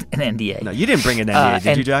to sign an NDA. No, you didn't bring an NDA,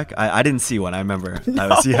 did you, Jack? I didn't see one, I remember. No,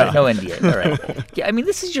 no NDA, all right. Yeah, I mean,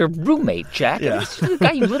 this is your roommate, Jack. Yeah. This is the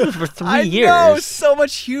guy you lived with for 3 years. I know, so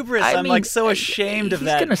much hubris. I'm like so ashamed of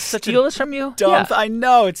that. He's going to steal this from you? Dumb. Yeah. I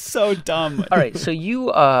know, it's so dumb. All right, so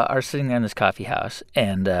you are sitting there in this coffee house,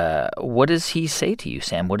 and what does he say to you,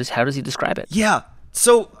 Sam? How does he describe it? Yeah.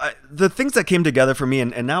 So the things that came together for me,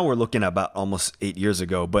 and now we're looking at about almost 8 years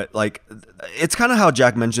ago, but like it's kind of how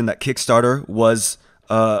Jack mentioned that Kickstarter was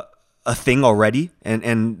a thing already,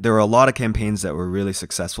 and there were a lot of campaigns that were really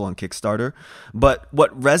successful on Kickstarter. But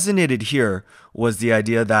what resonated here was the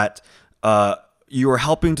idea that you were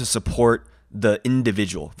helping to support the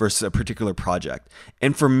individual versus a particular project.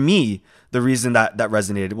 And for me, the reason that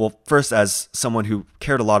resonated, well, first, as someone who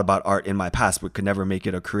cared a lot about art in my past but could never make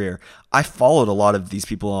it a career, I followed a lot of these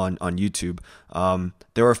people on YouTube.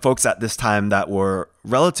 There were folks at this time that were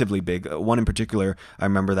relatively big. One in particular, I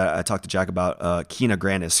remember that I talked to Jack about, Kina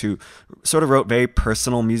Grannis, who sort of wrote very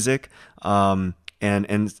personal music and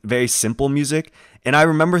very simple music. And I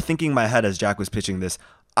remember thinking in my head as Jack was pitching this,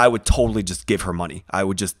 I would totally just give her money. I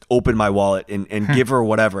would just open my wallet and give her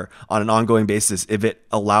whatever on an ongoing basis if it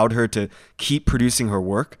allowed her to keep producing her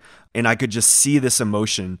work. And I could just see this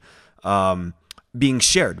emotion being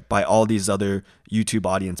shared by all these other YouTube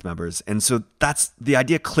audience members. And so that's the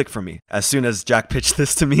idea clicked for me. As soon as Jack pitched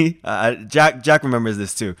this to me, Jack remembers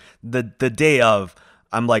this too. The day of,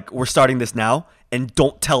 I'm like, we're starting this now. And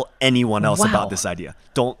don't tell anyone else about this idea.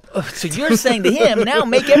 Don't. So you're saying to him, now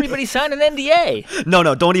make everybody sign an NDA.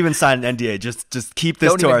 No, don't even sign an NDA. Just keep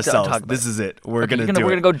this to ourselves. This is it. We're going to do it. We're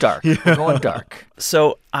going to go dark. Yeah. We're going dark.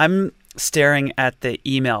 So I'm staring at the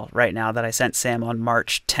email right now that I sent Sam on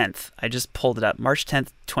March 10th. I just pulled it up. March 10th,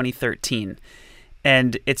 2013.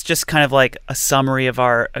 And it's just kind of like a summary of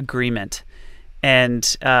our agreement.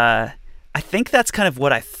 And I think that's kind of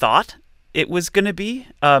what I thought it was going to be.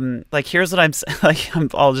 Like, here's what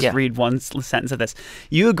I'll just read one sentence of this.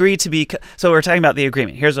 You agree to be, so we're talking about the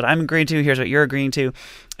agreement. Here's what I'm agreeing to. Here's what you're agreeing to.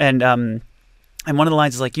 And one of the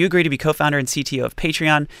lines is like, you agree to be co-founder and CTO of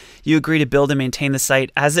Patreon. You agree to build and maintain the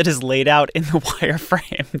site as it is laid out in the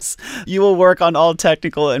wireframes. You will work on all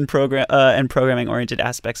technical and programming-oriented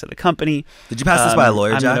aspects of the company. Did you pass this by a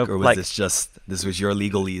lawyer, Jack, or was this was your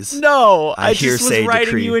legalese? No, I just was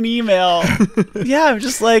writing you an email. Yeah, I'm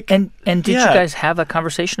just like... And did you guys have a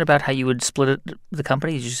conversation about how you would split the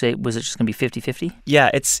company? Did you say, was it just going to be 50-50? Yeah,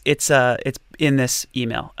 it's in this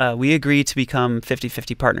email. We agree to become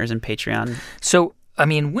 50-50 partners in Patreon. So, I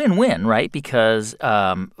mean, win-win, right? Because,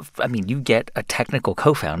 you get a technical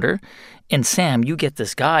co-founder, and Sam, you get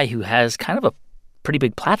this guy who has kind of a pretty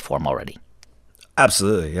big platform already.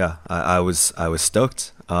 Absolutely, yeah. I was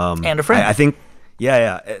stoked. And a friend. I think,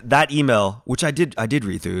 that email, which I did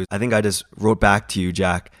read through. I think I just wrote back to you,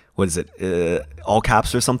 Jack. What is it? All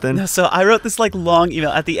caps or something? No, so I wrote this long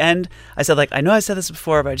email. At the end, I said I know I said this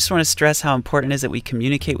before, but I just want to stress how important it is that we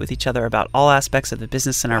communicate with each other about all aspects of the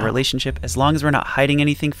business and our relationship. As long as we're not hiding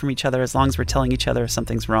anything from each other, as long as we're telling each other if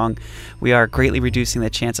something's wrong, we are greatly reducing the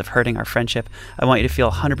chance of hurting our friendship. I want you to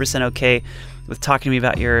feel 100% okay with talking to me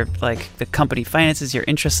about your the company finances, your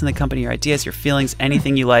interests in the company, your ideas, your feelings,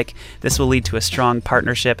 anything you like. This will lead to a strong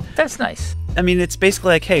partnership. That's nice. I mean, it's basically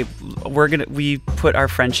like, hey, we put our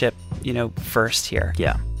friendship, first here.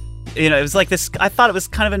 Yeah. It was like this. I thought it was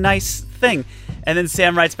kind of a nice thing, and then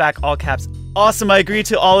Sam writes back, all caps, Awesome, I agree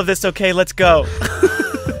to all of this. Okay, let's go.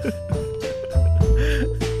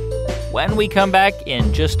 When we come back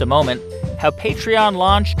in just a moment, how Patreon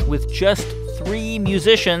launched with just 3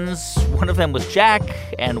 musicians. One of them was Jack,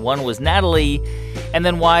 and one was Natalie. And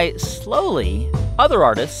then why, slowly, other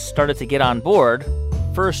artists started to get on board,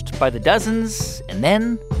 first by the dozens, and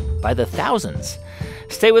then by the thousands.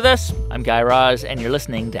 Stay with us. I'm Guy Raz, and you're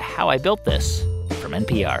listening to How I Built This from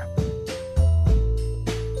NPR.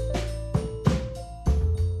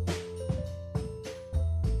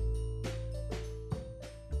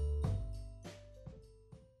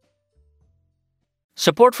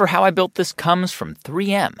 Support for How I Built This comes from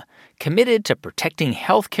 3M, committed to protecting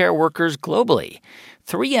healthcare workers globally.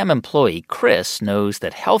 3M employee Chris knows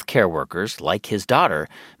that healthcare workers, like his daughter,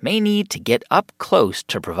 may need to get up close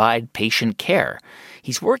to provide patient care.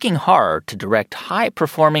 He's working hard to direct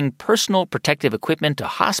high-performing personal protective equipment to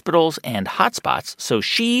hospitals and hotspots so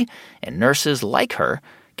she and nurses like her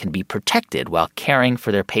can be protected while caring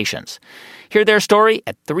for their patients. Hear their story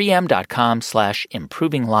at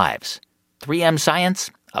 3m.com/improving lives. 3M Science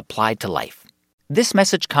applied to life. This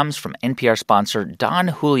message comes from NPR sponsor Don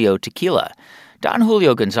Julio Tequila. Don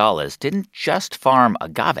Julio Gonzalez didn't just farm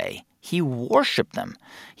agave, he worshipped them.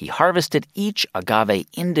 He harvested each agave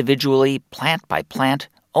individually, plant by plant,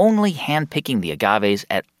 only handpicking the agaves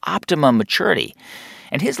at optimum maturity.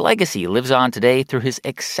 And his legacy lives on today through his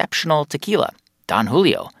exceptional tequila. Don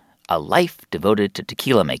Julio, a life devoted to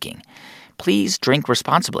tequila making. Please drink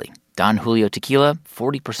responsibly. Don Julio Tequila,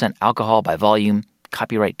 40% alcohol by volume,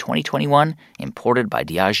 copyright 2021, imported by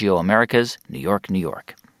Diageo Americas, New York, New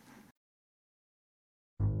York.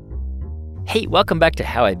 Hey, welcome back to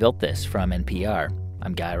How I Built This from NPR.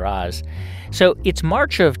 I'm Guy Raz. So it's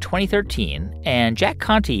March of 2013, and Jack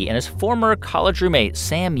Conte and his former college roommate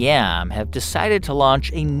Sam Yam have decided to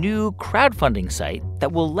launch a new crowdfunding site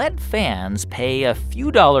that will let fans pay a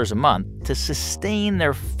few dollars a month to sustain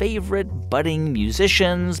their favorite budding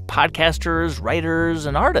musicians, podcasters, writers,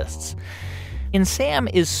 and artists. And Sam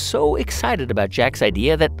is so excited about Jack's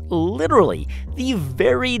idea that literally the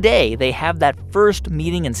very day they have that first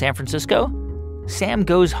meeting in San Francisco, Sam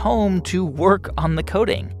goes home to work on the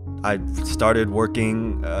coding. I started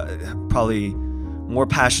working probably more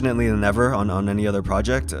passionately than ever on any other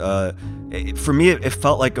project. For me, it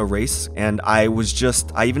felt like a race, and I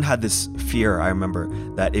even had this fear, I remember,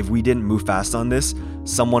 that if we didn't move fast on this,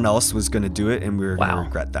 someone else was going to do it, and we were going to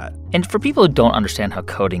regret that. And for people who don't understand how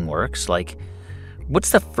coding works, like,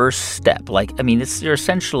 what's the first step? Like, I mean, it's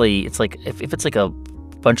like if it's like a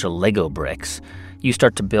bunch of Lego bricks, you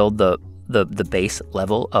start to build the base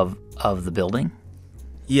level of the building?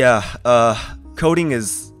 Yeah, coding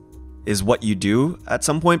is what you do at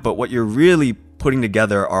some point, but what you're really putting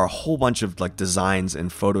together are a whole bunch of like designs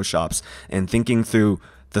and photoshops and thinking through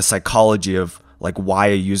the psychology of like why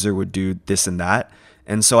a user would do this and that.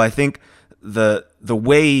 And so I think the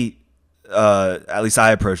way at least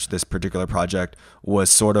I approached this particular project was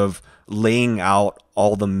sort of laying out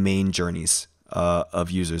all the main journeys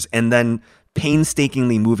of users and then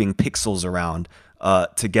painstakingly moving pixels around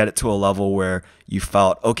to get it to a level where you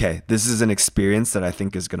felt, okay, this is an experience that I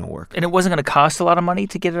think is going to work. And it wasn't going to cost a lot of money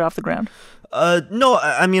to get it off the ground? No,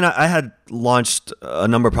 I mean, I had launched a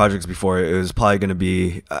number of projects before. It was probably going to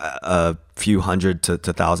be a few $100 to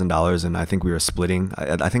 $1,000, and I think we were splitting.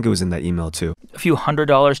 I think it was in that email too. A few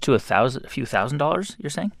 $100 to a few $1,000, you're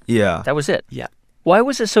saying? Yeah. That was it? Yeah. Why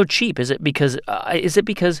was it so cheap? Is it because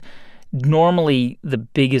normally the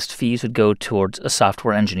biggest fees would go towards a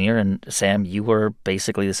software engineer, and Sam, you were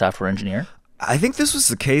basically the software engineer? I think this was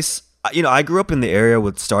the case. You know, I grew up in the area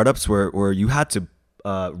with startups where you had to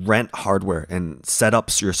rent hardware and set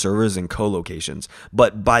up your servers in co-locations.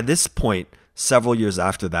 But by this point, several years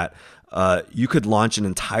after that, you could launch an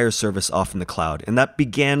entire service off in the cloud. And that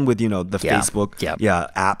began with, the Facebook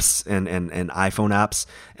apps and iPhone apps.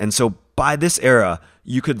 And so by this era,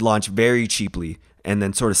 you could launch very cheaply and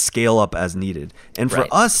then sort of scale up as needed. And for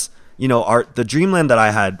us, the dreamland that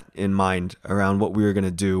I had in mind around what we were going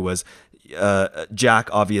to do was Jack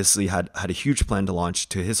obviously had a huge plan to launch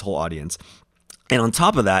to his whole audience. And on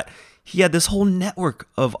top of that, he had this whole network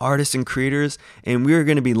of artists and creators, and we were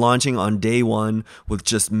going to be launching on day one with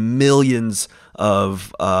just millions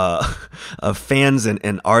of fans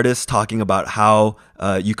and artists talking about how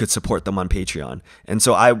you could support them on Patreon. And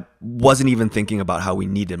so I wasn't even thinking about how we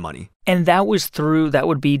needed money. And that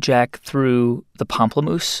would be, Jack, through the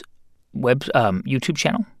Pomplamoose YouTube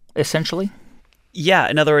channel, essentially? Yeah,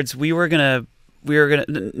 in other words, we were gonna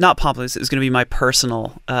not Pomplamoose. It was gonna be my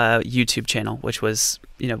personal YouTube channel, which was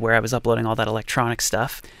where I was uploading all that electronic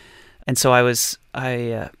stuff. And so I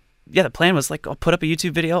the plan was like, I'll put up a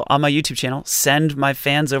YouTube video on my YouTube channel, send my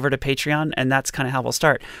fans over to Patreon, and that's kind of how we'll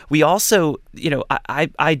start. We also,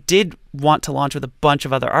 I did want to launch with a bunch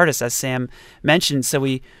of other artists, as Sam mentioned. So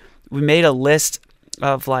we made a list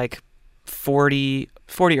of like 40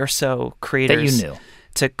 or so creators that you knew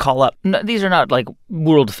to call up. No, these are not like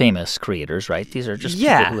world famous creators, right? These are just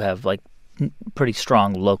people who have like pretty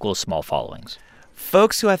strong local small followings.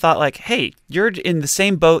 Folks who I thought like, hey, you're in the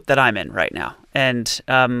same boat that I'm in right now, and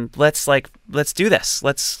let's do this.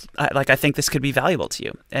 I think this could be valuable to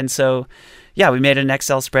you. And so, we made an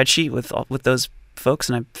Excel spreadsheet with those folks,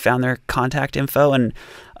 and I found their contact info and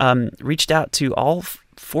reached out to all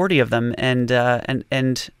 40 of them,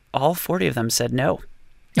 and all 40 of them said no.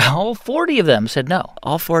 All 40 of them said no.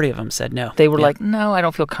 All 40 of them said no. They were like, no, I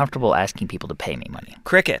don't feel comfortable asking people to pay me money.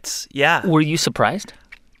 Crickets, yeah. Were you surprised?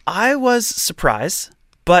 I was surprised,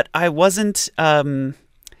 but I wasn't, I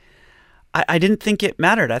didn't think it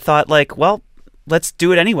mattered. I thought like, well, let's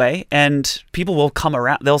do it anyway, and people will come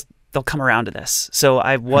around. They'll come around to this. So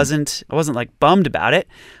I wasn't like bummed about it.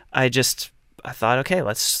 I thought, okay,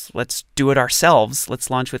 let's do it ourselves.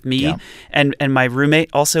 Let's launch with me. Yeah. And my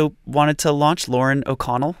roommate also wanted to launch. Lauren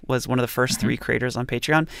O'Connell was one of the first 3 creators on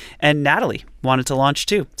Patreon. And Natalie wanted to launch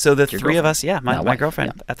too. So the three of us, my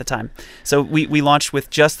girlfriend at the time. So we launched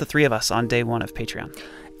with just the 3 of us on day 1 of Patreon.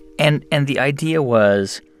 And the idea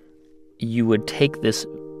was you would take this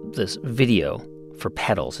video for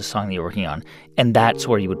Petals, a song that you're working on, and that's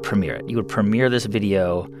where you would premiere it. You would premiere this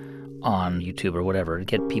video on YouTube or whatever to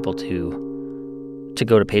get people to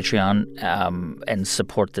go to Patreon and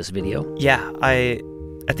support this video. Yeah,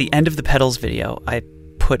 at the end of the Petals video, I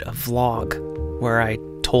put a vlog where I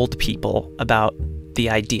told people about the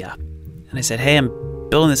idea. And I said, hey, I'm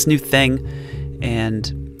building this new thing,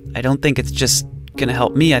 and I don't think it's just going to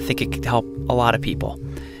help me. I think it could help a lot of people.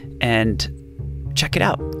 And check it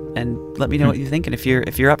out and let me know what you think. And if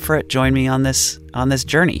you're up for it, join me on this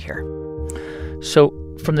journey here. So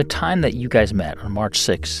from the time that you guys met on March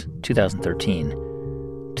 6, 2013,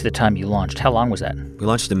 to the time you launched, how long was that? We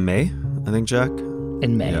launched in May, I think, Jack.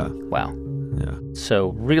 In May? Yeah. Wow. Yeah.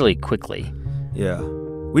 So really quickly. Yeah.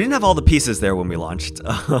 We didn't have all the pieces there when we launched,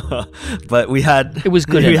 but we had... It was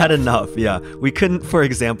good We enough. had enough, yeah. We couldn't, for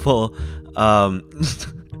example,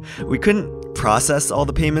 we couldn't process all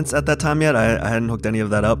the payments at that time yet. I hadn't hooked any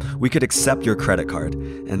of that up. We could accept your credit card,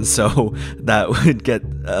 and so that would get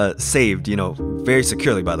saved, very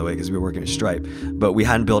securely, by the way, because we were working at Stripe. But we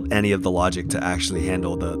hadn't built any of the logic to actually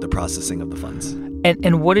handle the processing of the funds.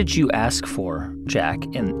 And what did you ask for, Jack,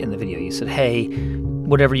 in the video? You said, hey,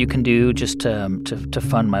 whatever you can do just to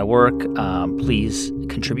fund my work, please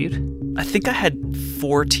contribute. I think I had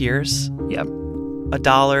 4 tiers. Yep.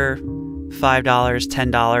 $1, $5,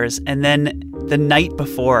 $10, and then the night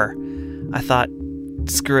before, I thought,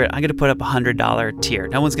 screw it, I'm going to put up a $100 tier.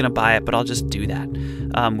 No one's going to buy it, but I'll just do that,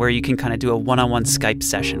 where you can kind of do a one-on-one Skype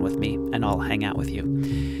session with me, and I'll hang out with you.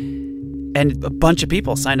 And a bunch of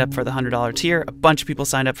people signed up for the $100 tier. A bunch of people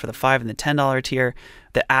signed up for the $5 and the $10 tier.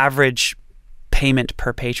 The average payment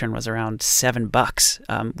per patron was around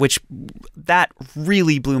 $7, which that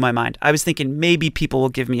really blew my mind. I was thinking maybe people will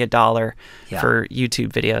give me $1 for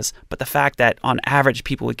YouTube videos, but the fact that on average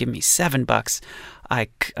people would give me $7, I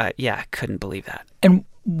couldn't believe that. And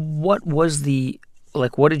what was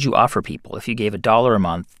what did you offer people? If you gave $1 a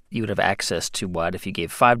month, you would have access to what? If you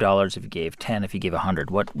gave $5, if you gave $10, if you gave $100,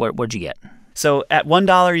 what'd you get? So at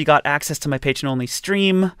 $1, you got access to my patron-only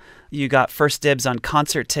stream. You got first dibs on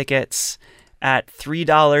concert tickets. At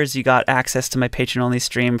 $3, you got access to my patron-only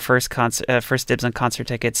stream, first dibs on concert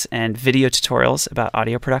tickets, and video tutorials about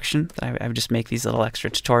audio production. I would just make these little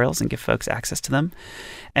extra tutorials and give folks access to them.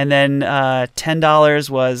 And then $10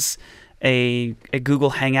 was a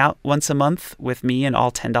Google Hangout once a month with me and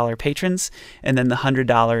all $10 patrons. And then the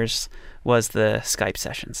 $100 was the Skype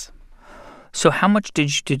sessions. So how much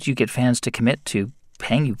did you get fans to commit to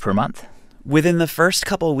paying you per month? Within the first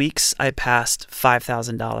couple of weeks, I passed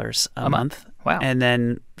 $5,000 a month. Wow. And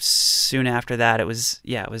then soon after that, it was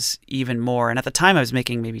even more. And at the time, I was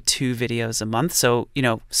making maybe 2 videos a month. So,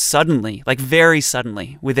 suddenly, like very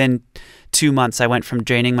suddenly, within 2 months, I went from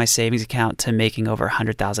draining my savings account to making over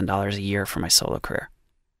 $100,000 a year for my solo career.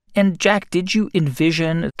 And Jack, did you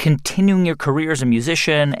envision continuing your career as a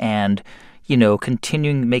musician and,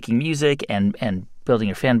 continuing making music and building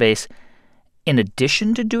your fan base in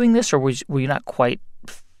addition to doing this, or was that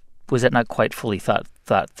not quite fully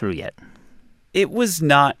thought through yet? It was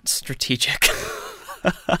not strategic.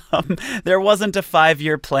 There wasn't a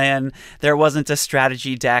 5-year plan. There wasn't a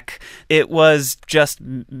strategy deck. It was just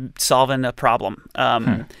solving a problem.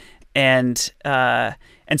 And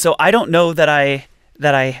so I don't know that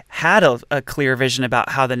that I had a clear vision about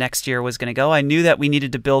how the next year was going to go. I knew that we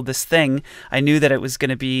needed to build this thing. I knew that it was going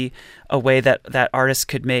to be a way that artists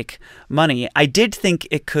could make money. I did think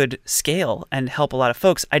it could scale and help a lot of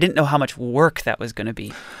folks. I didn't know how much work that was going to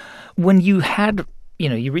be. When you had,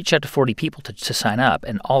 you reached out to 40 people to sign up,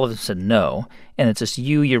 and all of them said no, and it's just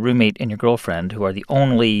you, your roommate, and your girlfriend who are the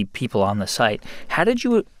only people on the site. How did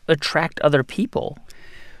you attract other people?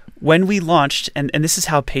 When we launched, and this is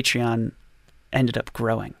how Patreon ended up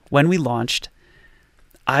growing. When we launched,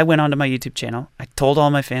 I went onto my YouTube channel. I told all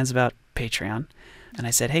my fans about Patreon, and I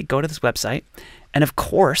said, hey, go to this website. And of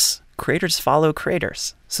course, creators follow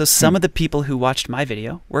creators. So some of the people who watched my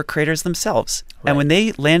video were creators themselves. Right. And when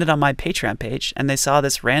they landed on my Patreon page and they saw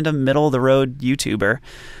this random middle-of-the-road YouTuber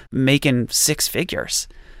making six figures,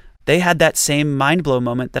 they had that same mind-blow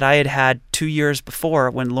moment that I had had 2 years before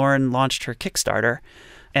when Lauren launched her Kickstarter,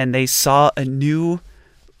 and they saw a new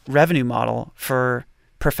revenue model for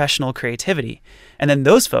professional creativity. And then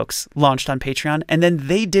those folks launched on Patreon, and then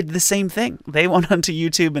they did the same thing. They went onto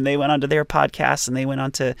YouTube, and they went onto their podcasts, and they went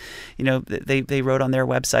onto, they wrote on their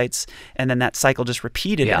websites, and then that cycle just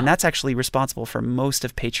repeated. Yeah. And that's actually responsible for most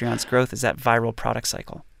of Patreon's growth, is that viral product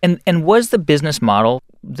cycle. And was the business model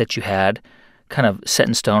that you had kind of set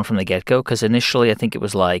in stone from the get-go? Because initially I think it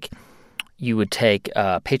was like you would take,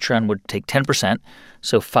 Patreon would take 10%,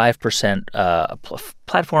 so 5%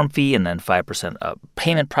 platform fee and then 5%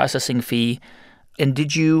 payment processing fee. And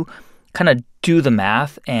did you kind of do the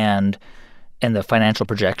math and the financial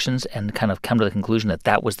projections and kind of come to the conclusion that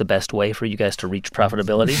that was the best way for you guys to reach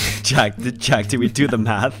profitability? Jack, did we do the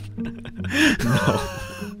math?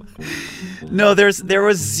 No, there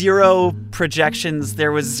was zero projections.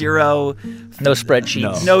 There was zero. No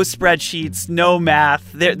spreadsheets. No spreadsheets. No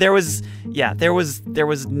math. There was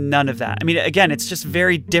none of that. I mean, again, it's just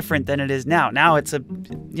very different than it is now. Now it's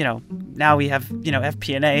now we have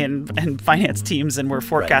FP&A and finance teams, and we're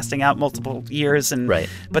forecasting out multiple years. And right.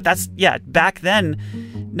 But that's back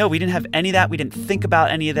then. No, we didn't have any of that. We didn't think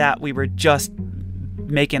about any of that. We were just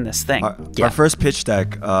making this thing. Our first pitch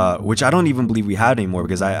deck, which I don't even believe we had anymore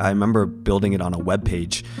because I remember building it on a web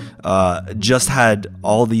page, just had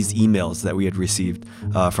all these emails that we had received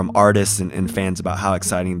from artists and fans about how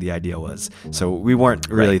exciting the idea was. So we weren't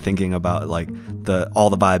really thinking about like all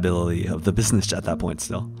the viability of the business at that point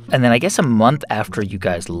still. And then I guess a month after you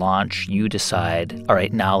guys launch, you decide, all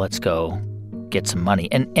right, now let's go get some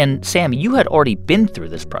money. And Sam, you had already been through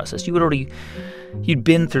this process. You'd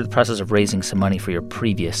been through the process of raising some money for your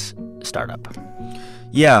previous startup.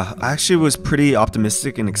 Yeah, I actually was pretty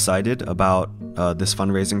optimistic and excited about this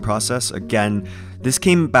fundraising process. Again, this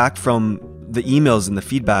came back from the emails and the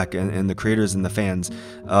feedback and the creators and the fans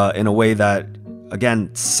in a way that,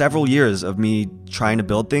 again, several years of me trying to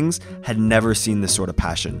build things had never seen this sort of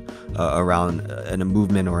passion around a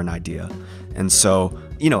movement or an idea. And so,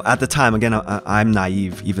 at the time, again, I'm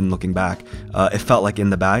naive, even looking back, it felt like in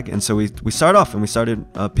the bag. And so we started off and we started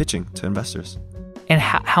pitching to investors. And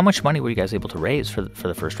how much money were you guys able to raise for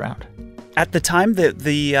the first round? At the time,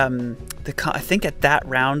 I think at that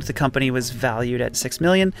round, the company was valued at $6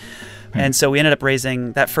 million. And so we ended up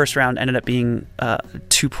raising, that first round ended up being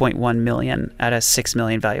 $2.1 million at a $6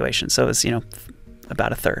 million valuation. So it was,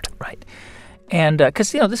 about a third. Right. And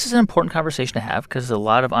because, this is an important conversation to have because a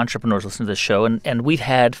lot of entrepreneurs listen to this show. And we've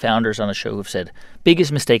had founders on the show who've said,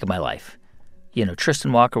 biggest mistake of my life.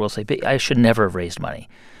 Tristan Walker will say, I should never have raised money.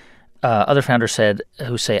 Other founders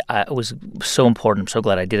who say, it was so important. I'm so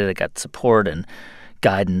glad I did it. I got support and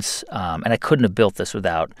guidance. And I couldn't have built this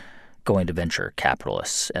without going to venture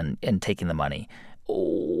capitalists and taking the money.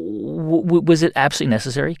 Was it absolutely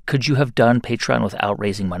necessary? Could you have done Patreon without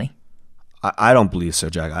raising money? I don't believe so,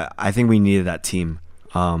 Jack. I think we needed that team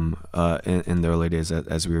in the early days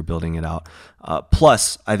as we were building it out.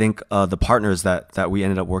 Plus, I think the partners that we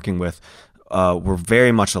ended up working with were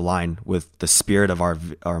very much aligned with the spirit of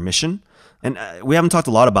our mission. And we haven't talked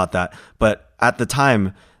a lot about that, but at the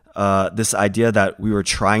time, this idea that we were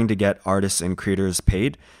trying to get artists and creators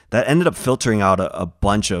paid, that ended up filtering out a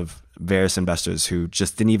bunch of various investors who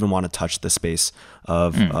just didn't even want to touch the space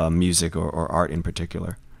of music or art in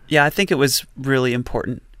particular. Yeah, I think it was really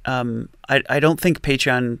important. I don't think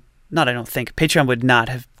Patreon would not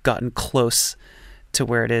have gotten close to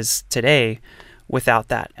where it is today without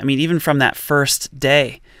that. I mean, even from that first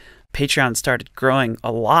day, Patreon started growing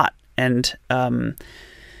a lot. And,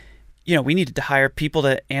 we needed to hire people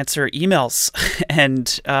to answer emails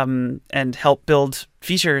and help build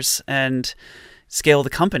features and scale the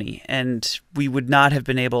company. And we would not have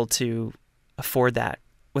been able to afford that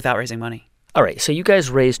without raising money. All right, so you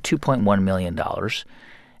guys raised $2.1 million,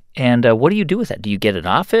 And what do you do with that? Do you get an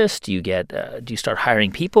office? Do you start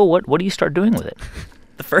hiring people? What do you start doing with it?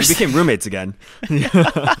 We became roommates again.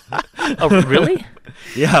 Oh, really?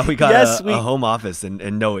 Yeah, we got a home office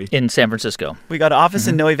in Noe. In San Francisco. We got an office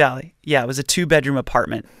in Noe Valley. Yeah, it was a 2-bedroom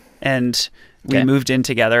apartment, and we moved in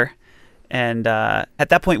together. And at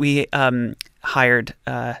that point, we hired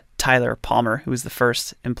Tyler Palmer, who was the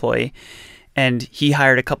first employee, and he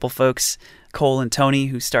hired a couple folks, Cole and Tony,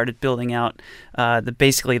 who started building out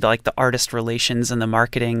the artist relations and the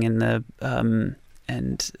marketing and the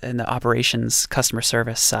and the operations customer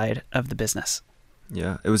service side of the business.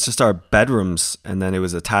 Yeah, it was just our bedrooms, and then it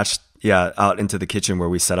was attached, out into the kitchen where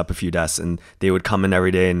we set up a few desks, and they would come in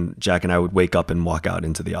every day, and Jack and I would wake up and walk out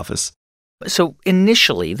into the office. So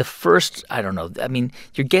initially, the first, I don't know, I mean,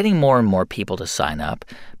 you're getting more and more people to sign up,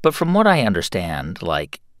 but from what I understand,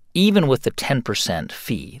 like, even with the 10%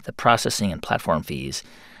 fee, the processing and platform fees,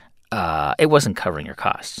 it wasn't covering your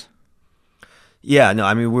costs. Yeah, no,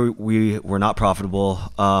 I mean, we're not profitable.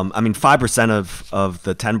 5% of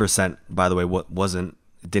the 10%, by the way,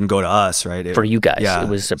 didn't go to us, right? For you guys. Yeah, it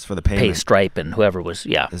was for the payment. Pay Stripe and whoever was,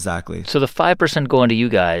 yeah. Exactly. So the 5% going to you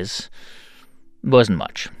guys wasn't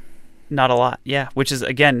much. Not a lot, yeah. Which is,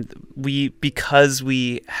 again, because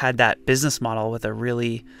we had that business model with a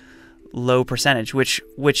really low percentage, which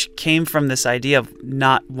came from this idea of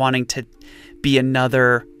not wanting to be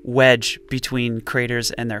another wedge between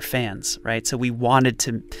creators and their fans, right? So we wanted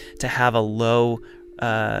to have a low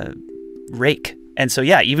rake. And so,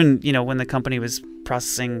 yeah, even, when the company was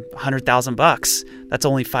processing $100,000, that's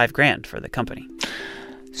only $5,000 for the company.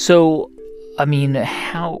 So,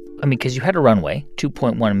 because you had a runway,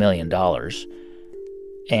 $2.1 million,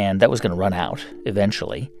 and that was going to run out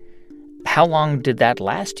eventually. How long did that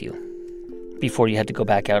last you before you had to go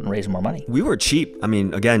back out and raise more money? We were cheap. I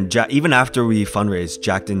mean, again, even after we fundraised,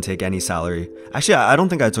 Jack didn't take any salary. Actually, I don't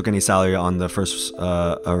think I took any salary on the first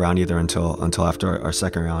round either until after our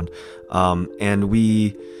second round. And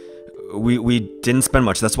we didn't spend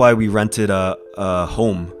much. That's why we rented a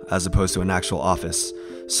home as opposed to an actual office.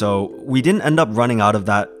 So we didn't end up running out of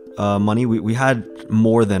that money. We had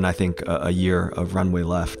more than, I think, a year of runway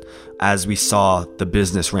left as we saw the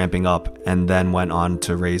business ramping up, and then went on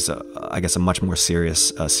to raise, a much more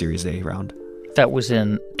serious Series A round. That was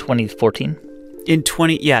in 2014? In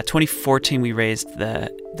 2014, we raised the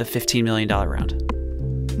 $15 million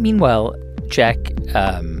round. Meanwhile, Jack,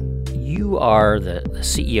 you are the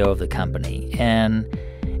CEO of the company, and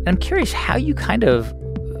I'm curious how you kind of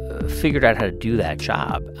figured out how to do that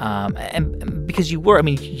job. And because you're a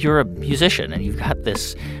musician, and you've got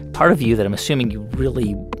this part of you that I'm assuming you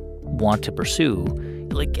really want to pursue.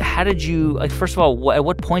 Like, how did you, first of all, at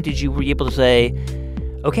what point were you able to say,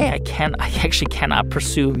 okay, I actually cannot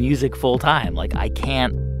pursue music full time. Like, I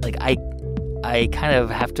can't, I kind of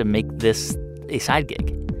have to make this a side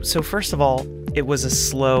gig. So first of all, it was a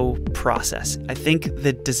slow process. I think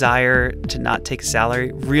the desire to not take a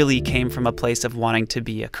salary really came from a place of wanting to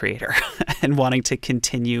be a creator and wanting to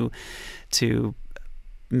continue to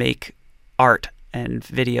make art and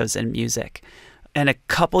videos and music. And a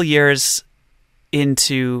couple years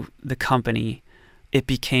into the company, it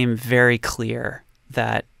became very clear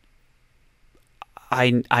that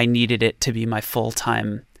I needed it to be my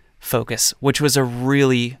full-time focus, which was a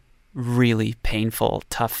really, really painful,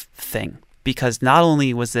 tough thing. Because not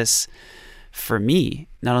only was this for me,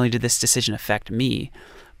 not only did this decision affect me,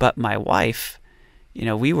 but my wife,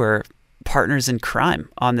 we were partners in crime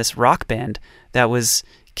on this rock band that was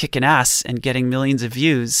kicking ass and getting millions of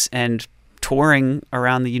views and touring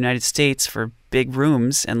around the United States for big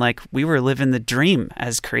rooms. And we were living the dream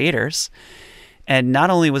as creators. And not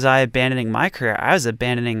only was I abandoning my career, I was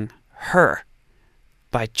abandoning her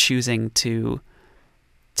by choosing to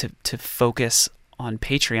focus on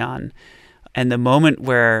Patreon. And the moment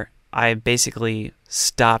where I basically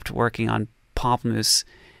stopped working on Pamplemousse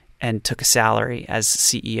and took a salary as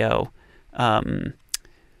CEO,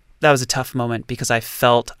 that was a tough moment because I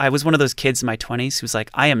felt I was one of those kids in my 20s who's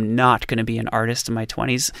like, I am not going to be an artist in my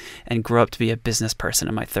 20s and grow up to be a business person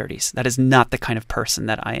in my 30s. That is not the kind of person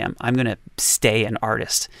that I am. I'm going to stay an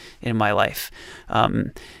artist in my life.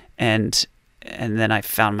 And then I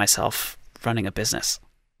found myself running a business.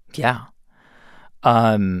 Yeah.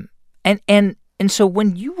 And so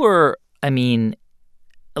when you were,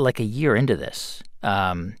 like a year into this,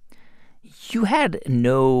 you had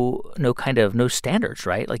no standards,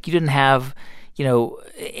 right? Like you didn't have,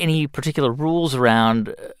 any particular rules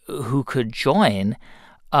around who could join.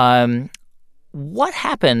 What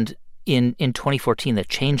happened in 2014 that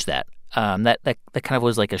changed that? That kind of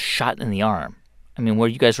was like a shot in the arm. Where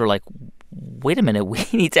you guys were like, wait a minute, we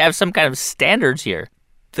need to have some kind of standards here.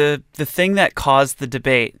 the thing that caused the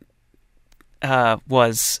debate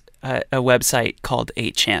was a website called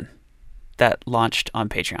 8chan that launched on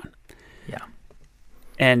Patreon. Yeah.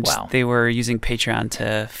 And Wow. they were using Patreon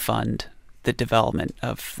to fund the development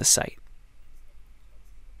of the site.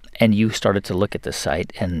 And you started to look at the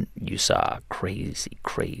site and you saw crazy,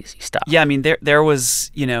 crazy stuff. Yeah, I mean, there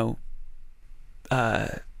was,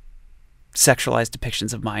 sexualized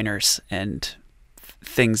depictions of minors and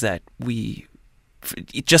things that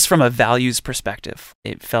just from a values perspective,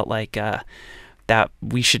 it felt like that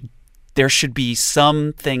there should be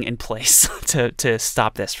something in place to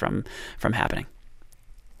stop this from happening.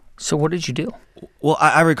 So what did you do? Well,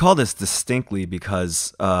 I recall this distinctly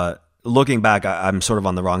because looking back, I'm sort of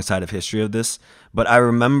on the wrong side of history of this, but I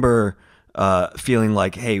remember feeling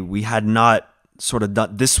like, hey, we had not sort of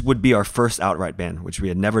done, this would be our first outright ban, which we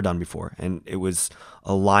had never done before. And it was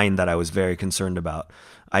a line that I was very concerned about.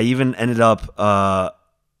 I even ended up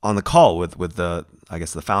on the call with the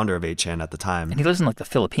founder of 8chan at the time. And he lives in like the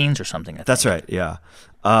Philippines or something, I think. That's right, yeah.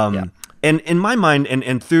 And in my mind,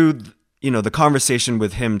 and through the conversation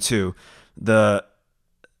with him too,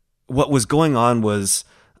 what was going on was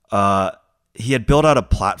he had built out a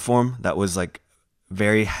platform that was like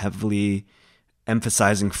very heavily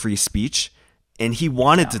emphasizing free speech, and he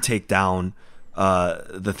wanted to take down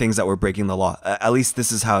the things that were breaking the law. At least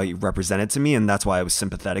this is how he represented to me, and that's why I was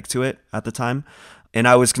sympathetic to it at the time. And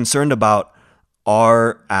I was concerned about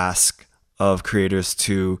our ask of creators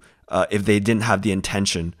to, if they didn't have the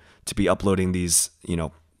intention to be uploading these,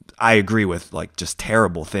 I agree with like just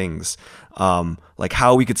terrible things, like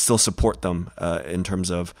how we could still support them in terms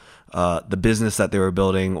of the business that they were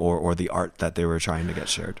building or the art that they were trying to get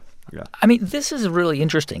shared. Yeah. I mean, this is really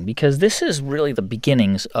interesting because this is really the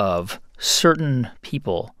beginnings of certain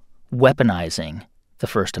people weaponizing the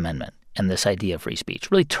First Amendment and this idea of free speech,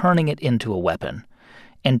 really turning it into a weapon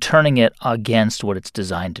and turning it against what it's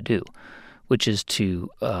designed to do, which is to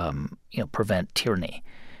prevent tyranny.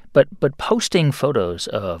 But posting photos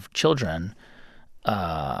of children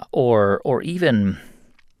or even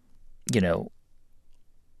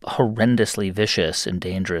horrendously vicious and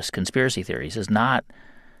dangerous conspiracy theories is not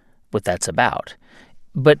what that's about.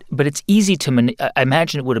 But it's easy to I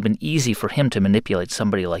imagine it would have been easy for him to manipulate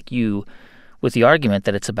somebody like you with the argument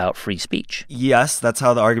that it's about free speech. Yes, that's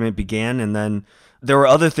how the argument began, and then there were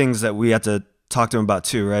other things that we had to talk to him about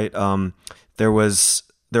too, right? There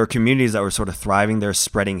were communities that were sort of thriving, they're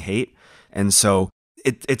spreading hate, and so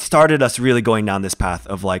it started us really going down this path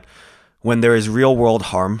of like when there is real world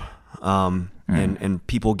harm and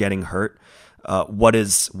people getting hurt, what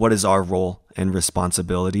is our role and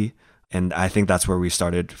responsibility? And I think that's where we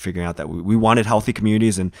started figuring out that we wanted healthy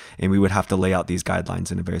communities and we would have to lay out these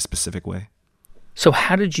guidelines in a very specific way. So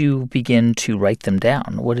how did you begin to write them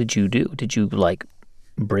down? What did you do? Did you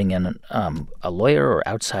bring in a lawyer or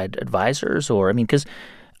outside advisors? Or, because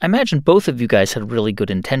I imagine both of you guys had really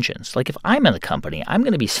good intentions. Like if I'm in the company, I'm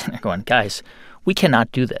going to be sitting there going, guys, we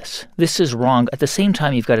cannot do this. This is wrong. At the same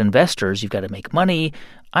time, you've got investors. You've got to make money.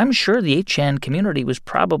 I'm sure the 8chan community was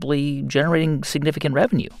probably generating significant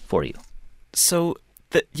revenue for you. So,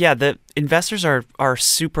 the investors are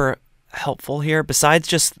super helpful here. Besides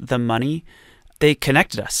just the money, they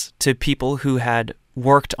connected us to people who had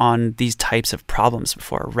worked on these types of problems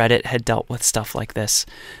before. Reddit had dealt with stuff like this.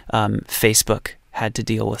 Facebook had to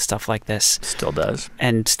deal with stuff like this. Still does.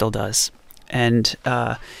 And still does. And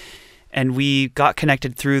we got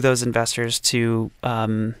connected through those investors to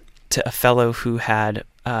a fellow who had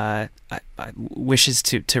wishes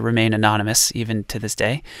to remain anonymous even to this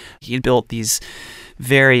day. He built these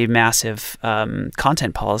very massive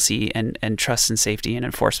content policy and trust and safety and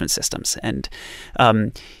enforcement systems. And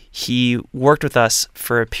he worked with us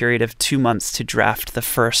for a period of 2 months to draft the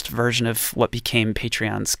first version of what became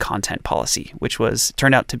Patreon's content policy, which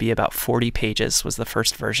turned out to be about 40 pages was the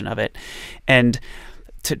first version of it. And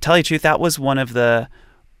to tell you the truth, that was one of the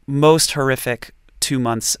most horrific 2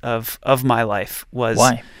 months of my life.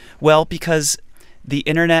 Why? Well, because the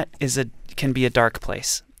internet can be a dark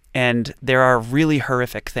place, and there are really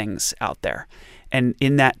horrific things out there. And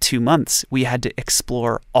in that 2 months, we had to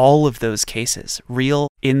explore all of those cases, real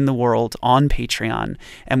in the world on Patreon,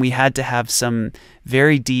 and we had to have some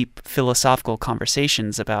very deep philosophical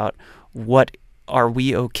conversations about what are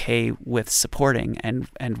we okay with supporting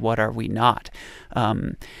and what are we not.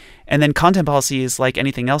 And then content policy is like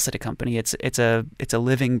anything else at a company. It's a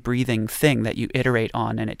living, breathing thing that you iterate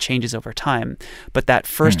on, and it changes over time. But that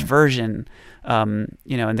first version, and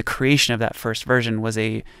the creation of that first version was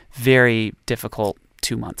a very difficult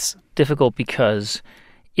 2 months. Difficult because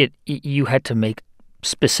you had to make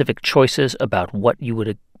specific choices about what you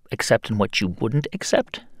would accept and what you wouldn't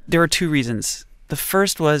accept? there were two reasons. The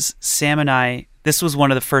first was Sam and I, this was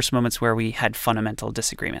one of the first moments where we had fundamental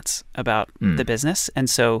disagreements about the business. And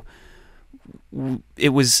so it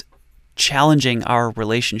was challenging our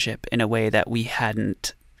relationship in a way that we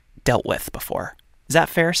hadn't dealt with before. Is that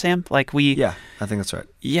fair, Sam? Yeah, I think that's right.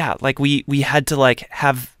 Yeah, we had to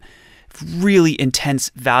have really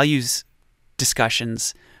intense values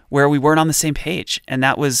discussions where we weren't on the same page, and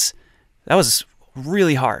that was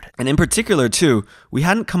really hard. And in particular, too, we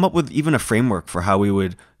hadn't come up with even a framework for how we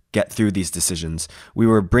would get through these decisions. We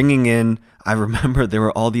were bringing in, I remember there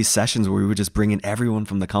were all these sessions where we would just bring in everyone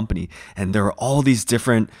from the company, and there were all these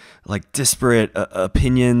different, disparate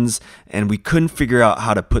opinions, and we couldn't figure out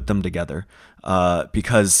how to put them together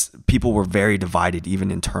because people were very divided,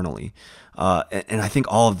 even internally. And I think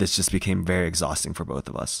all of this just became very exhausting for both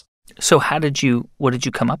of us. So what did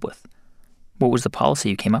you come up with? What was the policy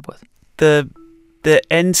you came up with? The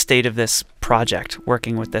end state of this project,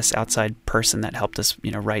 working with this outside person that helped us,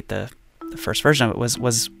 write the first version of it,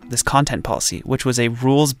 was this content policy, which was a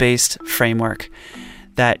rules-based framework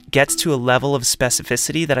that gets to a level of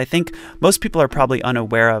specificity that I think most people are probably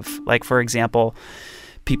unaware of. Like, for example,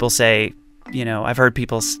 people say, I've heard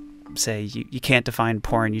people say you can't define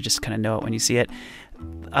porn, you just kind of know it when you see it.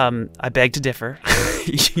 I beg to differ.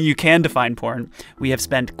 You can define porn. We have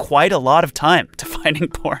spent quite a lot of time defining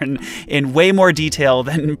porn in way more detail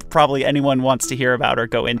than probably anyone wants to hear about or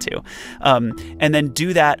go into. And then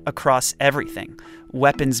do that across everything.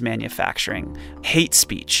 Weapons manufacturing, hate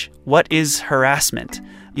speech. What is harassment?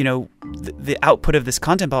 The output of this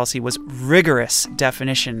content policy was rigorous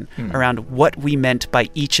definition around what we meant by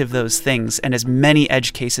each of those things and as many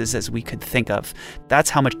edge cases as we could think of. That's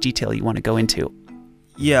how much detail you want to go into.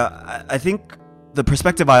 Yeah, I think the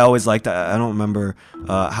perspective I always liked, I don't remember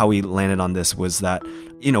how we landed on this, was that,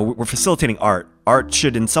 we're facilitating art. Art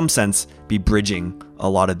should, in some sense, be bridging a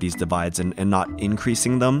lot of these divides and not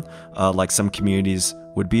increasing them like some communities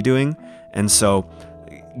would be doing. And so,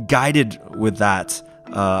 guided with that,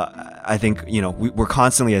 I think, we're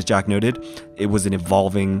constantly, as Jack noted, it was an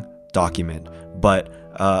evolving document. But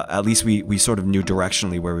at least we sort of knew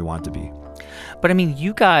directionally where we want to be. But I mean,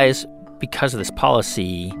 you guys, because of this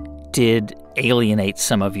policy, did alienate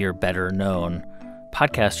some of your better-known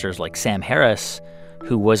podcasters like Sam Harris,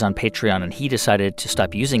 who was on Patreon, and he decided to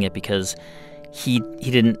stop using it because he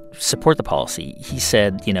didn't support the policy. He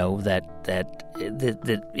said, that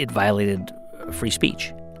it violated free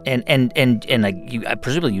speech. And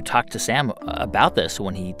presumably you talked to Sam about this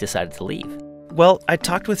when he decided to leave. Well, I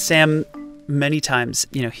talked with Sam many times.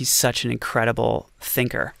 He's such an incredible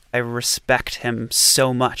thinker. I respect him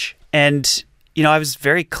so much. And, I was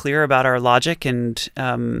very clear about our logic and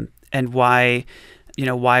why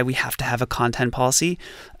we have to have a content policy.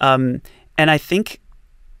 And I think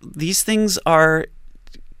these things are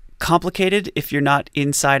complicated if you're not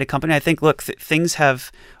inside a company. I think, look, things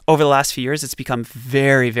have, over the last few years, it's become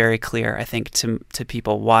very, very clear, I think, to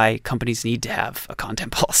people why companies need to have a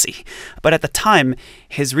content policy. But at the time,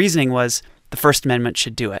 his reasoning was the First Amendment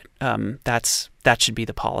should do it. That should be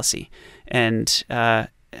the policy. And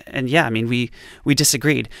yeah, I mean, we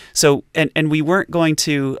disagreed. So, and we weren't going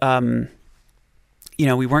to,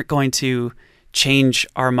 we weren't going to change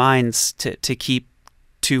our minds to keep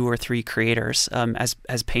 2 or 3 creators,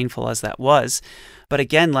 as painful as that was. But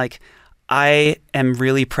again, I am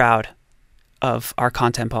really proud of our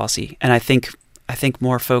content policy, and I think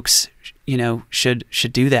more folks, should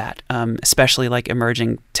do that, especially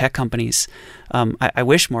especially tech companies. I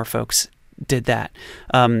wish more folks did that.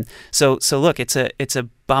 So look, it's a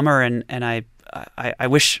bummer, and I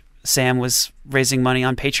wish Sam was raising money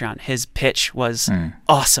on Patreon. His pitch was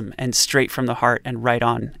awesome and straight from the heart and right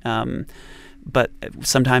on. But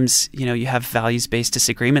sometimes, you have values-based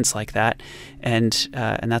disagreements like that, and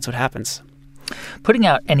that's what happens. Putting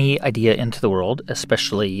out any idea into the world,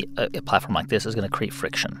 especially a platform like this, is going to create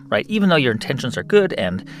friction, right? Even though your intentions are good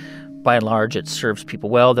and by and large it serves people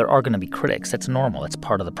well, there are going to be critics. That's normal. It's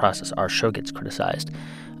part of the process. Our show gets criticized.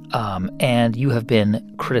 And you have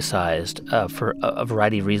been criticized for a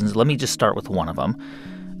variety of reasons. Let me just start with one of them.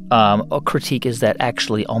 A critique is that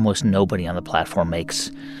actually almost nobody on the platform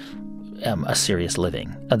makes a serious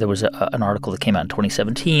living. There was an article that came out in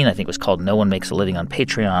 2017. I think it was called "No One Makes a Living on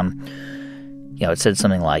Patreon." It said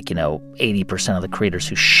something like, 80% of the creators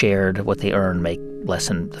who shared what they earn make less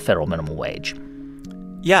than the federal minimum wage.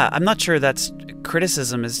 Yeah, I'm not sure that's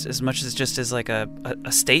criticism as much as just as a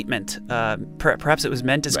statement. Perhaps it was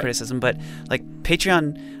meant as criticism, but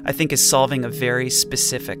Patreon, I think, is solving a very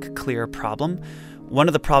specific, clear problem. One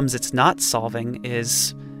of the problems it's not solving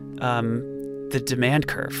is the demand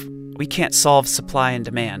curve. we can't solve supply and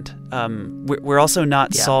demand. We're also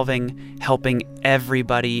not helping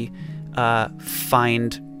everybody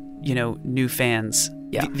find, new fans.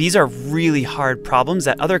 Yeah. These are really hard problems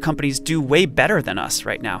that other companies do way better than us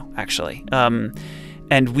right now, actually.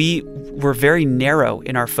 And we're very narrow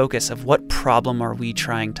in our focus of what problem are we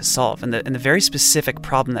trying to solve. And the very specific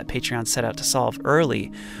problem that Patreon set out to solve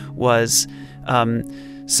early was,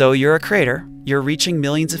 so you're a creator, you're reaching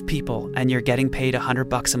millions of people, and you're getting paid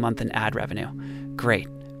 $100 a month in ad revenue. Great.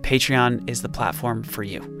 Patreon is the platform for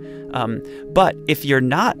you. But if you're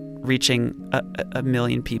not reaching a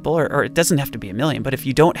million people, or it doesn't have to be a million, but if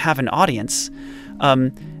you don't have an audience,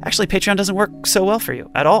 actually Patreon doesn't work so well for you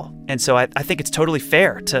at all. And so I think it's totally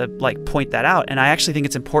fair to point that out. And I actually think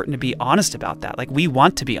it's important to be honest about that. We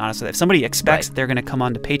want to be honest with it. If somebody expects that they're going to come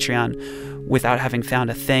onto Patreon without having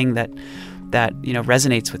found a thing that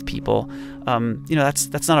resonates with people,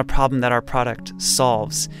 that's not a problem that our product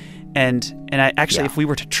solves. And I actually, if we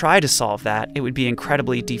were to try to solve that, it would be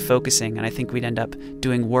incredibly defocusing, and I think we'd end up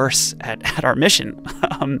doing worse at our mission.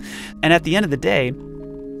 And at the end of the day,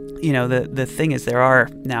 the thing is, there are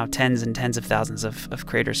now tens and tens of thousands of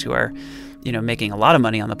creators who are, making a lot of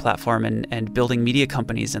money on the platform and building media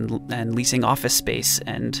companies and leasing office space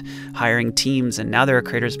and hiring teams. And now there are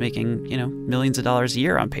creators making, millions of dollars a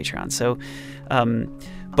year on Patreon. So,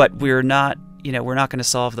 but we're not going to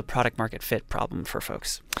solve the product market fit problem for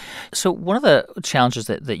folks. So one of the challenges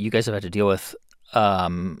that you guys have had to deal with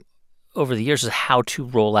over the years is how to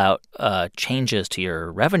roll out changes to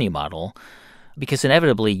your revenue model, because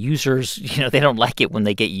inevitably users, they don't like it when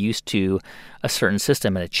they get used to a certain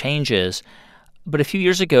system and it changes. But a few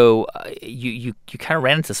years ago, you kind of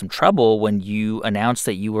ran into some trouble when you announced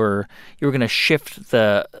that you were going to shift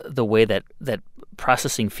the way that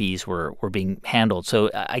processing fees were being handled. So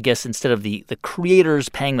I guess instead of the creators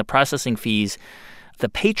paying the processing fees, the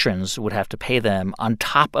patrons would have to pay them on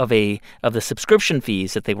top of the subscription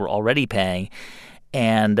fees that they were already paying,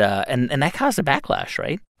 and that caused a backlash,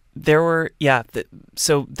 right? There were,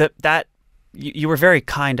 that you were very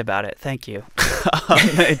kind about it. Thank you.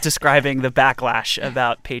 Describing the backlash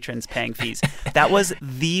about patrons paying fees. That was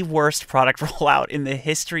the worst product rollout in the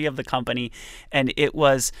history of the company. And it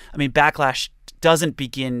was, backlash doesn't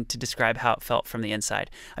begin to describe how it felt from the inside.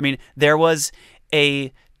 There was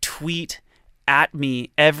a tweet at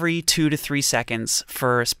me every 2 to 3 seconds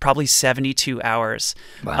for probably 72 hours,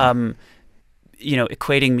 wow.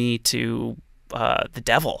 Equating me to the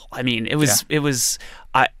devil. It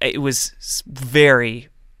was very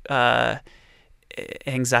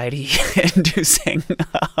anxiety inducing.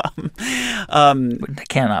 That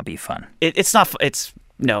cannot be fun. It's not. It's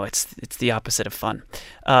the opposite of fun.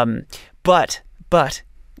 But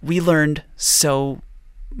we learned so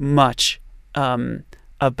much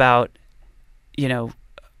about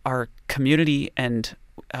our community and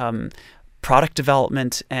product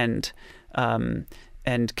development and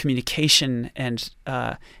communication and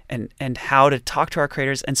how to talk to our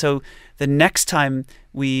creators. And so the next time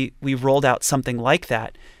we rolled out something like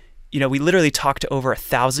that, we literally talked to over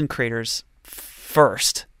 1,000 creators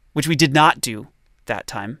first, which we did not do that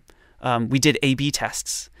time. We did A/B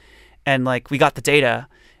tests, and we got the data,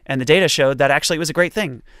 and the data showed that actually it was a great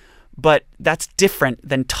thing. But that's different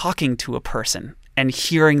than talking to a person and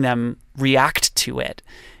hearing them react to it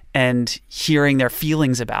and hearing their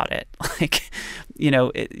feelings about it.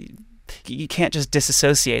 You can't just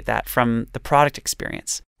disassociate that from the product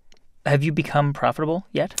experience. Have you become profitable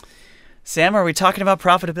yet? Sam, are we talking about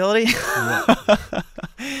profitability?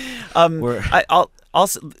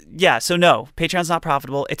 So no, Patreon's not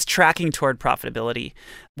profitable. It's tracking toward profitability.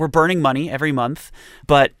 We're burning money every month,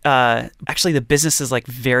 but actually the business is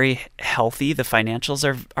very healthy. The financials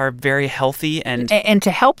are very healthy. And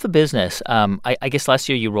to help the business, I guess last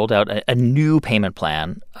year you rolled out a new payment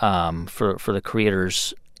plan for the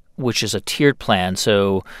creators, which is a tiered plan.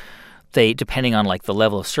 So they, depending on the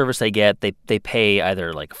level of service they get, they pay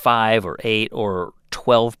either 5 or 8 or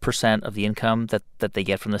 12% of the income that they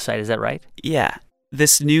get from the site. Is that right? Yeah.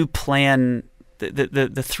 This new plan,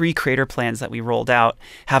 the 3 creator plans that we rolled out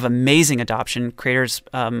have amazing adoption. Creators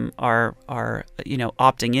are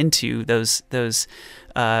opting into those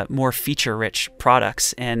more feature rich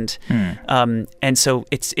products, and so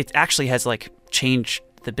it actually has changed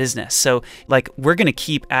the business. So we're going to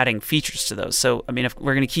keep adding features to those. So if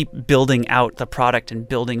we're going to keep building out the product and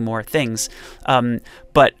building more things,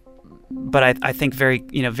 but I think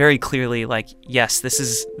very clearly, yes,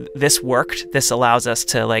 this worked. This allows us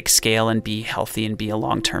to scale and be healthy and be a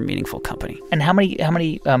long-term meaningful company. And how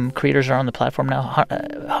many creators are on the platform now?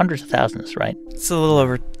 Hundreds of thousands, right? It's a little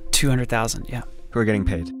over 200,000. Yeah. Who are getting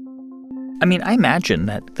paid? I mean, I imagine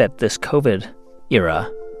that this COVID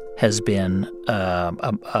era has been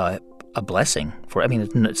a blessing for. I mean,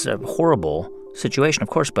 it's a horrible situation, of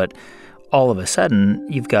course, but all of a sudden,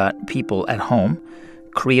 you've got people at home,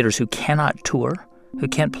 creators who cannot tour, who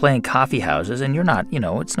can't play in coffee houses, and you're not,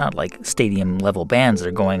 it's not like stadium-level bands that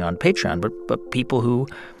are going on Patreon, but people who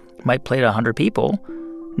might play to 100 people,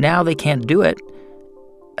 now they can't do it.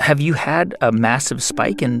 Have you had a massive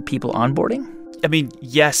spike in people onboarding? I mean,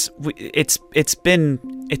 yes, it's been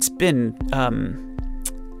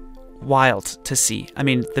wild to see. I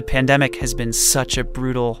mean, the pandemic has been such a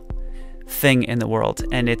brutal thing in the world,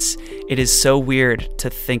 and it is so weird to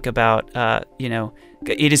think about.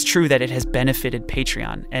 It is true that it has benefited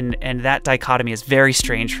Patreon, and that dichotomy is very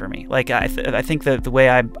strange for me. Like I think the way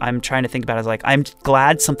I'm trying to think about it is like, I'm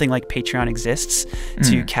glad something like Patreon exists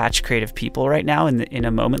to catch creative people right now in a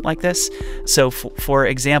moment like this. So for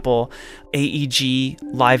example, AEG,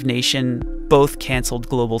 Live Nation both canceled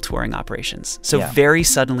global touring operations. So very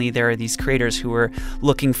suddenly there are these creators who were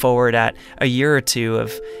looking forward at a year or two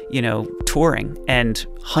of, touring and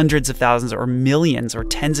hundreds of thousands or millions or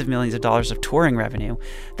tens of millions of dollars of touring revenue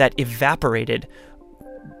that evaporated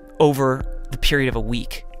over the period of a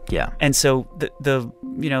week. Yeah. And so the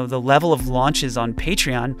level of launches on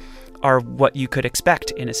Patreon are what you could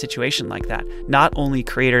expect in a situation like that. Not only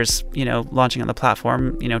creators, launching on the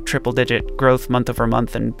platform, triple digit growth month over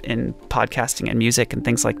month in podcasting and music and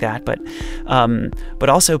things like that, but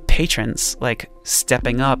also patrons like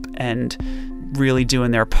stepping up and really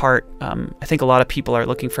doing their part. I think a lot of people are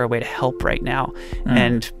looking for a way to help right now,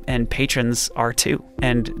 and patrons are too.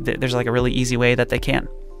 And there's like a really easy way that they can.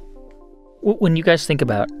 When you guys think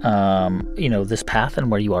about, this path and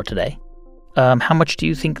where you are today, how much do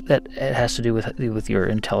you think that it has to do with your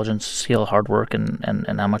intelligence, skill, hard work, and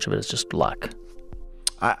how much of it is just luck?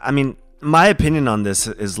 I mean, my opinion on this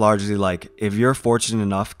is largely like, if you're fortunate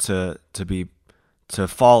enough to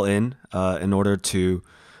fall in order to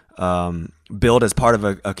build as part of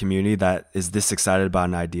a community that is this excited about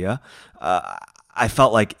an idea, I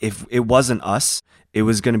felt like if it wasn't us, it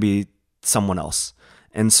was going to be someone else.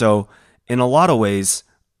 And so in a lot of ways,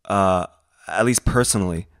 at least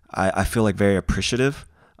personally, I feel like very appreciative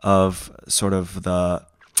of sort of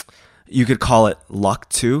you could call it luck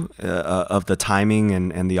too, of the timing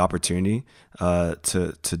and the opportunity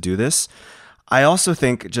to do this. I also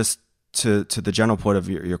think, just to the general point of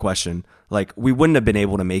your question, like, we wouldn't have been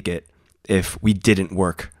able to make it if we didn't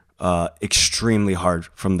work extremely hard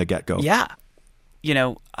from the get-go. Yeah.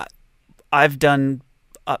 I've done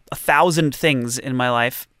 1,000 things in my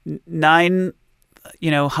life.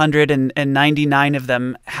 999 of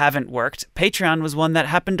them haven't worked. Patreon was one that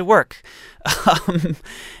happened to work.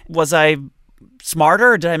 Was I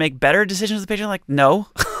smarter, or did I make better decisions with Patreon? Like, no.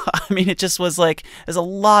 I mean, it just was like, there's a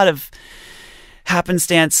lot of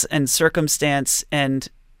happenstance and circumstance, and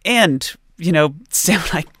Sam and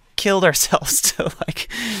I killed ourselves to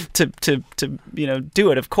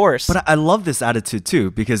do it, of course. But I love this attitude too,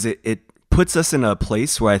 because it puts us in a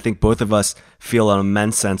place where I think both of us feel an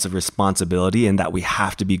immense sense of responsibility, and that we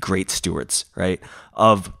have to be great stewards, right,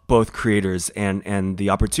 of both creators and the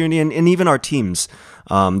opportunity, and even our teams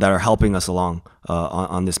that are helping us along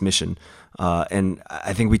on this mission. And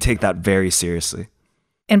I think we take that very seriously.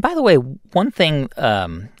 And by the way, one thing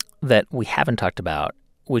that we haven't talked about,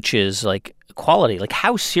 which is like quality. Like,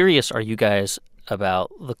 how serious are you guys about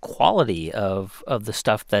the quality of the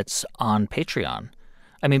stuff that's on Patreon?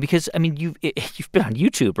 I mean, because you've been on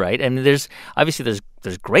YouTube, right? I mean, there's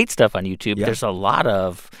great stuff on YouTube. Yeah. There's a lot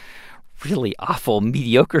of really awful,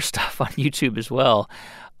 mediocre stuff on YouTube as well.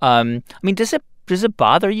 I mean, does it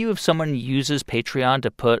bother you if someone uses Patreon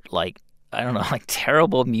to put, like, I don't know, like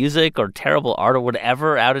terrible music or terrible art or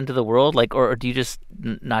whatever out into the world? Like, or do you just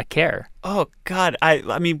not care? Oh God,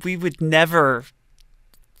 I mean, we would never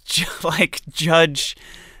judge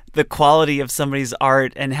the quality of somebody's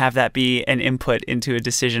art and have that be an input into a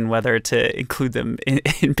decision whether to include them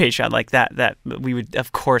in Patreon like that. That we would,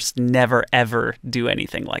 of course, never, ever do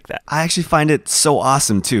anything like that. I actually find it so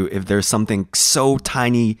awesome, too, if there's something so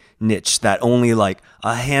tiny niche that only like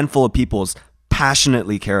a handful of people's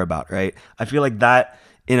passionately care about, right? I feel like that,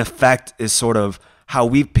 in effect, is sort of how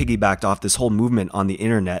we've piggybacked off this whole movement on the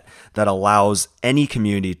internet that allows any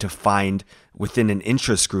community to find within an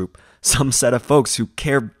interest group some set of folks who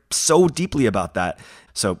care so deeply about that.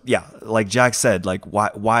 So yeah, like Jack said, like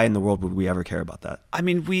why in the world would we ever care about that? I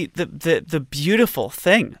mean, the beautiful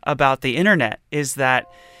thing about the internet is that,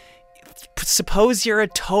 suppose you're a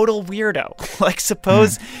total weirdo. Like,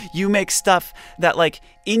 suppose you make stuff that, like,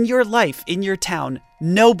 in your life, in your town,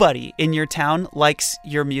 nobody in your town likes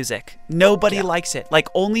your music. Nobody likes it. Like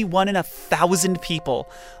only 1 in 1,000 people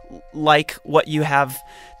like what you have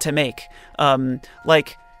to make.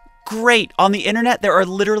 Great. On the internet, there are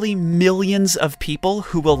literally millions of people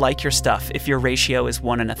who will like your stuff if your ratio is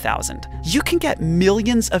 1 in 1,000. You can get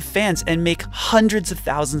millions of fans and make hundreds of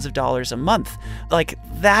thousands of dollars a month. Like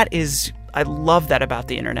I love that about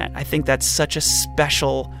the internet. I think that's such a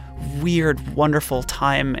special, weird, wonderful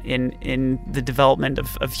time in the development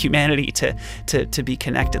of humanity to be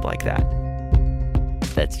connected like that.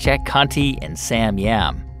 That's Jack Conte and Sam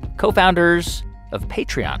Yam, co-founders of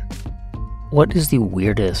Patreon. What is the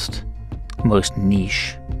weirdest, most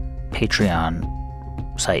niche Patreon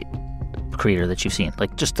site creator that you've seen?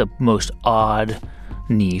 Like just the most odd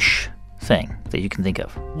niche thing that you can think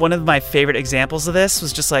of. One of my favorite examples of this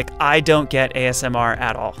was just like, I don't get ASMR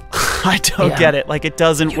at all. I don't get it. Like it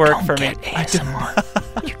doesn't work for me.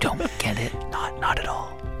 ASMR. You don't get it. Not at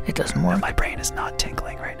all. It doesn't work. My brain is not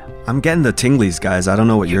tingling right now. I'm getting the tinglies, guys. I don't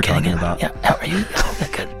know what you're talking about. Yeah. Are you? Oh,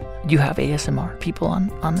 good. You have ASMR people on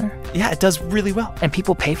there? Yeah, it does really well. And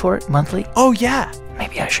people pay for it monthly? Oh, yeah.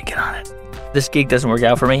 Maybe I should get on it. This gig doesn't work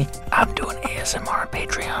out for me. I'm doing ASMR on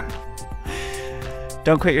Patreon.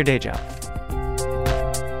 Don't quit your day job.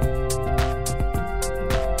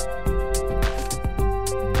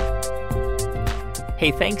 Hey,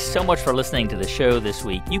 thanks so much for listening to the show this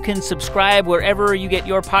week. You can subscribe wherever you get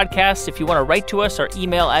your podcasts. If you want to write to us, our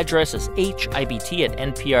email address is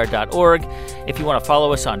hibt@npr.org. If you want to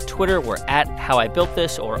follow us on Twitter, we're at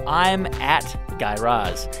HowIBuiltThis, or I'm at Guy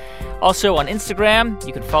Raz. Also on Instagram,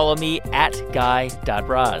 you can follow me at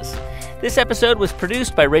guy.raz. This episode was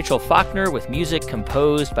produced by Rachel Faulkner with music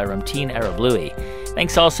composed by Ramteen Arablouei.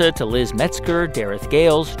 Thanks also to Liz Metzger, Dareth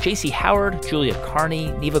Gales, J.C. Howard, Julia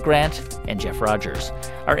Carney, Neva Grant, and Jeff Rogers.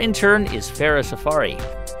 Our intern is Farah Safari.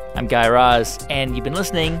 I'm Guy Raz, and you've been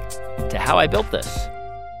listening to How I Built This.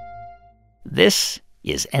 This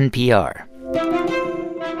is NPR.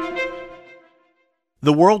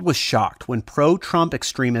 The world was shocked when pro-Trump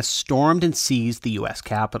extremists stormed and seized the U.S.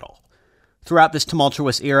 Capitol. Throughout this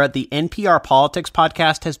tumultuous era, the NPR Politics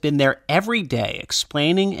podcast has been there every day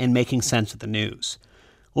explaining and making sense of the news.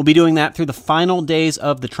 We'll be doing that through the final days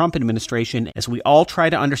of the Trump administration as we all try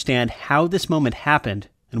to understand how this moment happened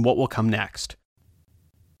and what will come next.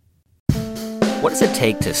 What does it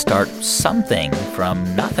take to start something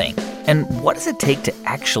from nothing? And what does it take to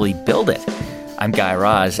actually build it? I'm Guy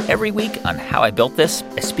Raz. Every week on How I Built This,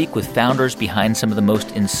 I speak with founders behind some of the most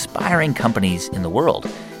inspiring companies in the world.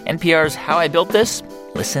 NPR's How I Built This?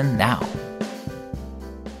 Listen now.